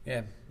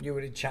yeah, you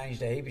would have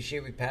changed a heap of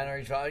shit with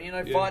Panna.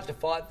 Fight to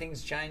fight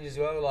things change as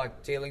well,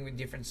 like dealing with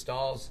different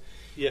styles.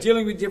 Yeah.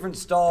 Dealing with different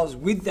styles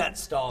with that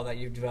style that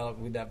you've developed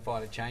with that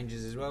fighter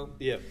changes as well.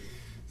 Yeah.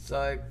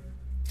 So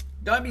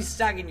don't be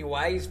stuck in your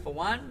ways for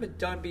one, but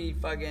don't be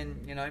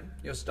fucking,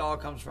 your style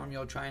comes from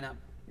your trainer.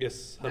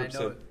 Yes,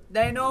 100%.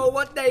 They know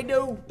what they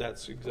do.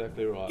 That's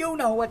exactly right. You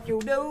know what you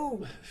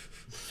do.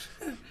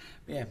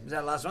 Yeah, was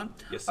that the last one?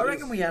 Yes, I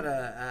reckon we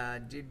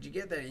had did you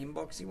get the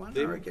inboxy one?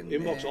 The I reckon.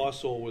 inbox I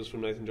saw was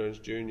from Nathan Jones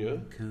Jr.,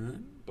 Okay.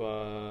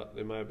 but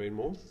there may have been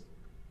more.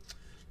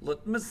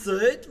 Let me see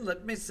it.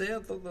 I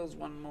thought there was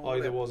one more.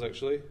 Oh, there was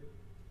actually.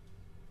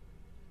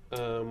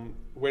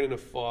 When in a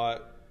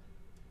fight,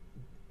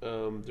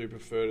 do you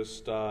prefer to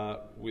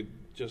start with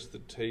just the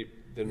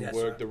teep, then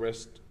work the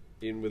rest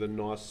in with a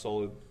nice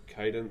solid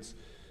cadence,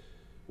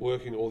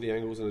 working all the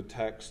angles and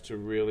attacks to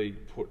really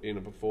put in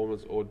a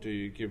performance, or do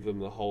you give them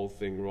the whole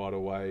thing right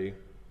away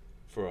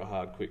for a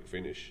hard, quick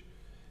finish?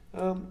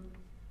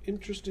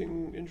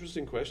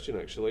 Interesting question,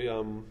 actually.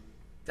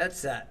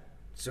 That's that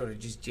sort of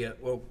just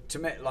to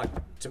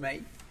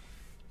me,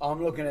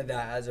 I'm looking at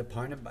that as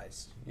opponent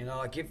based.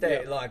 If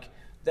they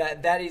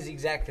that is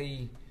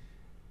exactly.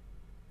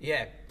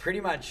 Yeah,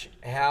 pretty much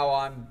how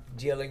I'm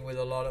dealing with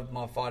a lot of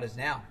my fighters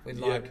now.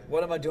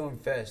 What am I doing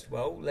first?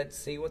 Well, let's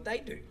see what they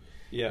do.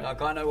 Yeah.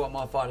 I know what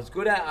my fighter's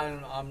good at.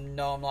 I'm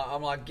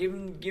like, give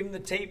him the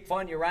teep,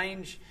 find your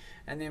range,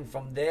 and then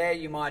from there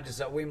we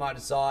might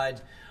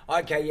decide.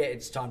 Okay, yeah,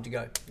 it's time to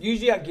go.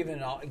 Usually, I give them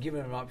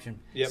an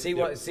option. Yep,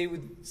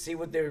 See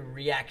what their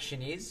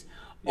reaction is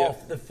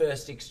off the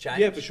first exchange.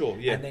 Yeah, for sure.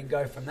 Yeah, and then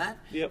go from that.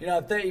 Yep.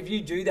 If you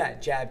do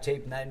that jab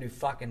teep and they do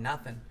fucking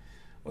nothing.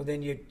 Well,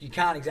 then you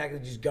can't exactly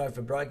just go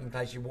for broke in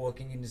case you're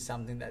walking into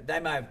something that they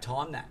may have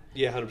timed that.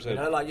 Yeah,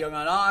 100%. Like you're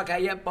going, oh,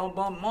 okay, yep, bomb,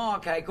 oh,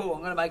 okay, cool.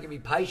 I'm going to make them be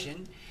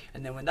patient,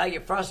 and then when they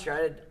get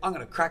frustrated, I'm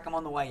going to crack them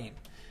on the way in.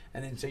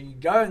 And then so you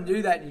go and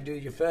do that, and you do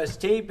your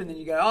first teep, and then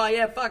you go, oh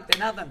yeah, fuck, they're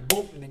nothing,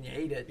 boop, and then you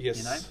eat it.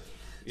 Yes.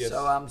 Yes.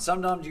 So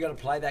sometimes you got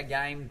to play that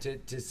game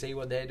to see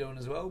what they're doing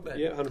as well. But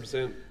yeah,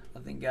 100%. I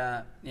think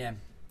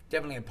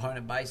definitely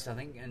opponent based. I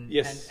think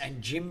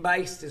and gym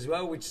based as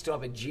well. Which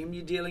type of gym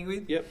you're dealing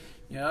with? Yep.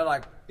 You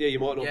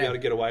might not be able to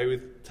get away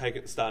with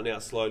starting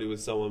out slowly with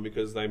someone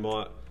because they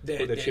might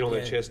put their chin on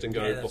their chest and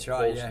go balls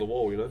to the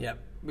wall. Yep.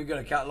 We've got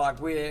to cut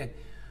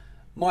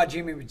my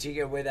gym in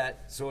particular. We're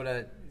that sort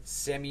of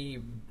semi,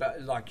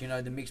 but like, you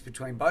know, the mix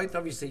between both.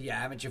 Obviously, your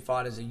amateur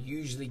fighters are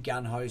usually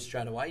gun-ho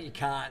straight away. You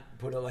can't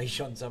put a leash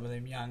on some of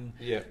them young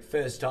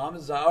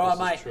first-timers. Like, all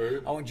right, mate,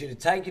 true. I want you to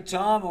take your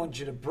time. I want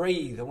you to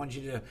breathe. I want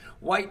you to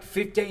wait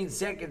 15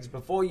 seconds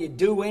before you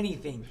do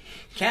anything.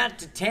 Count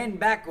to 10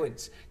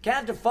 backwards.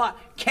 Count to 5.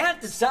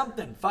 Count to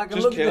something. Fucking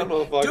Just look at count, them.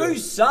 motherfucker. Do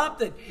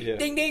something. Yeah.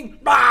 Ding, ding,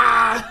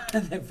 bah!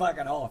 And then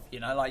fucking off. You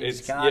know, like, you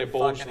just can't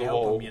balls to fucking the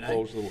help wall, them, you know.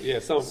 balls to the wall. Yeah,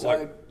 some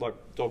So- like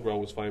Dogwell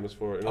was famous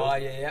for it. You know? Oh,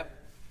 yeah.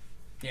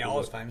 Yeah, I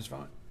was famous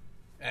for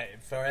it.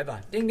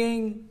 Forever. Ding,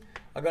 ding.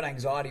 I got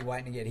anxiety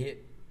waiting to get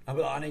hit. I'm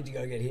like, I need to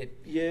go get hit.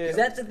 Yeah. Because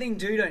that's the thing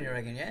too, don't you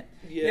reckon, yeah?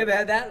 Yeah. You ever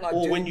had that? Like,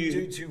 or do, when you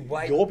do to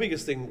wait. your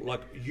biggest thing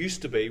like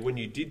used to be when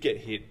you did get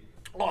hit.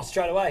 Oh,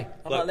 straight away.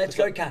 I'm like, let's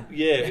go, cunt.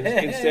 Yeah,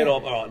 instead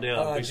of all right now,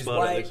 All right, be just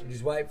smart at wait, this.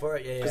 just wait for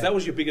it. Yeah, Because that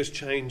was your biggest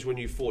change when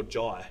you fought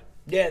Jai.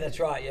 yeah, that's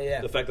right.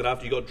 Yeah. The fact that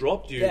after you got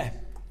dropped, you Yeah.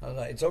 I was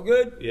like, it's all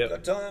good. Yeah.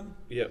 Got time.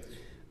 yeah.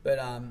 But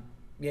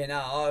yeah, no,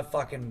 I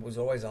fucking was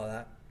always like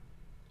that.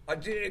 I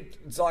did.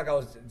 It's like I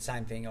was the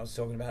same thing I was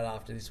talking about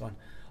after this one.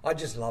 I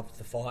just loved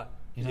the fight.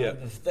 You know,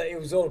 Yeah. it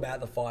was all about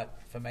the fight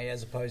for me,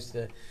 as opposed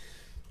to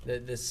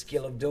the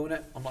skill of doing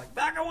it. I'm like,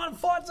 fuck, I won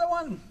fights, I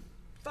won.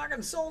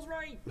 Fucking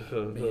Salisbury.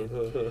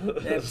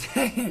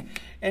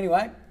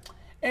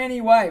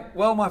 Anyway,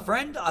 well, my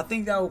friend, I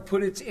think that will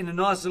put it in a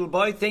nice little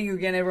bow. Thank you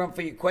again, everyone,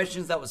 for your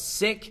questions. That was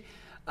sick.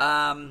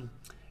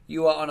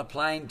 You are on a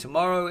plane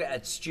tomorrow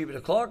at stupid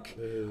o'clock.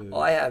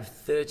 I have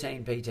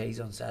 13 PTs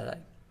on Saturday.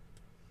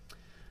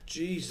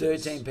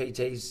 Jesus. 13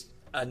 PTs,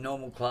 a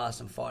normal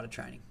class and fighter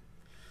training.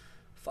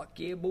 Fuck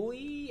yeah,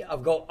 boy.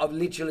 I've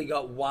literally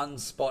got one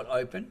spot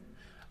open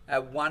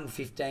at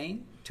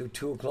 1:15 till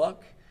 2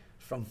 o'clock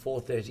from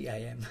 4:30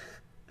 a.m.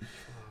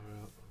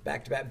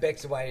 Back to back.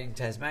 Beck's away in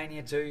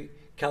Tasmania too.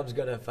 Cubs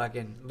got a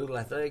fucking little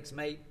athletics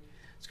meet.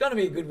 It's going to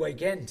be a good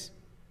weekend.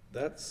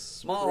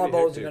 That's My pretty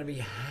eyeballs hectic. are going to be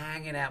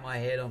hanging out my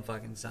head on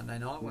fucking Sunday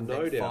night when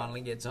No Beck doubt.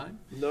 finally gets home.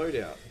 No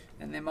doubt.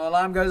 And then my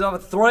alarm goes off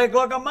at 3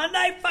 o'clock on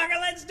Monday. Fucking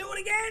let's do it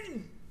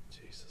again.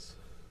 Jesus.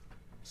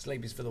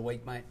 Sleep is for the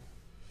weak, mate.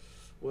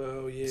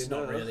 Well, yeah, It's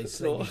no, not really. it's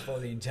Sleep not. is for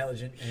the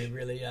intelligent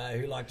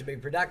who like to be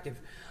productive.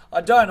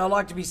 I don't. I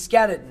like to be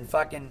scattered and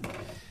fucking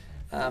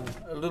a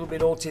little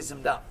bit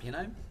autismed up, you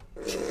know?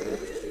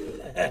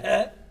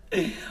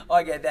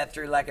 I get that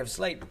through lack of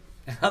sleep.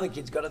 Other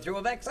kids got it through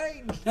a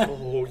vaccine.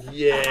 Oh,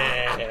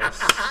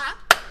 yes.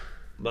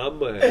 My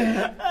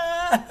man.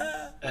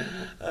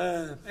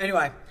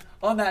 Anyway,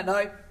 on that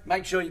note,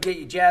 make sure you get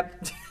your jab.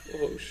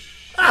 Oh,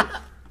 shit.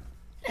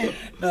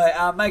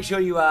 No, make sure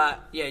you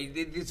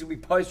this will be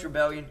post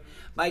rebellion.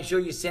 Make sure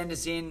you send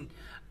us in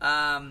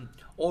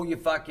all your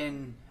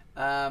fucking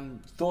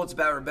thoughts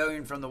about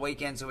rebellion from the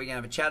weekend, so we can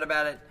have a chat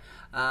about it.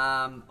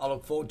 I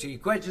look forward to your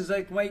questions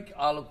next week.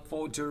 I look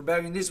forward to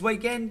rebellion this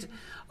weekend.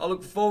 I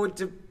look forward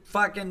to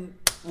fucking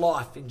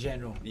life in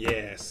general.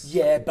 Yes.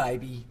 Yeah,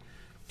 baby,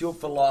 do it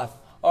for life.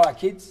 All right,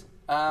 kids.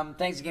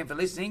 Thanks again for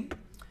listening.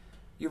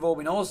 You've all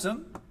been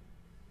awesome.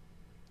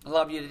 I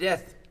love you to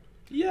death.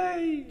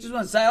 Yay. Just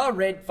want to say, I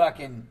read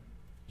fucking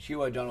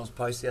Hugh O'Donnell's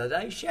post the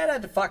other day. Shout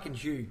out to fucking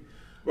Hugh.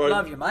 Bro,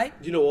 love you, mate.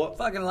 You know what?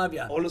 Fucking love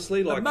you.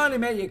 Honestly, like... I've only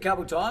met you a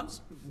couple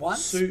times.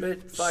 Once,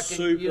 but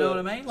fucking, you know what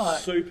I mean? Like,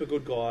 super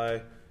good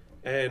guy.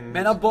 And...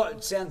 man,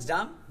 it sounds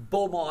dumb.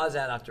 Bawled my eyes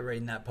out after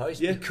reading that post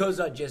Yeah. because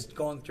I'd just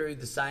gone through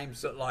the same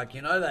sort, like,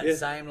 you know, that Yeah.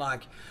 same,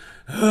 like,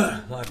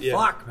 Yeah.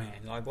 fuck, man.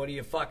 Like, what do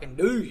you fucking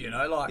do, you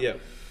know? Like, Yeah.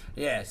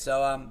 yeah,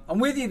 so I'm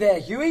with you there,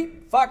 Huey.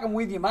 Fucking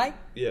with you, mate.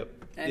 Yeah.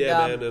 And,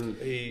 yeah, man, and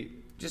he...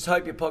 Just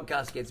hope your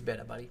podcast gets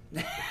better, buddy.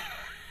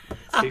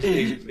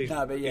 He's,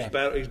 No, but yeah.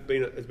 it's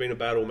been a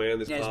battle, man,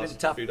 this Yeah, it's been a past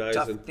tough, few days.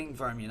 tough And thing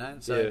for him, you know.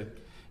 So,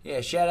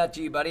 yeah, shout out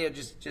to you, buddy. I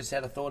just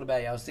had a thought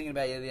about you. I was thinking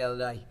about you the other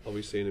day. I'll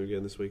be seeing him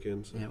again this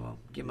weekend. So. Yeah, well,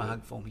 give him a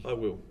hug for me. I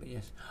will. But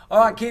yes. All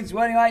right, kids.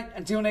 Well, anyway,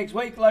 until next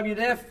week, love you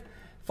to death.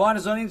 Find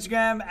us on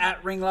Instagram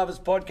at Ring Lovers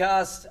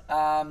Podcast,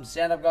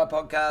 Sound Up Guy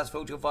Podcast,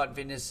 Full Tilt Fight and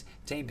Fitness,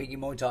 Team Piggy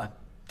Muay Thai.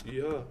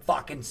 Yeah.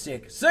 Fucking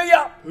sick. See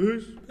ya.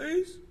 Peace.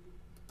 Peace.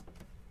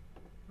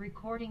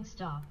 Recording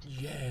stopped.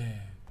 Yeah.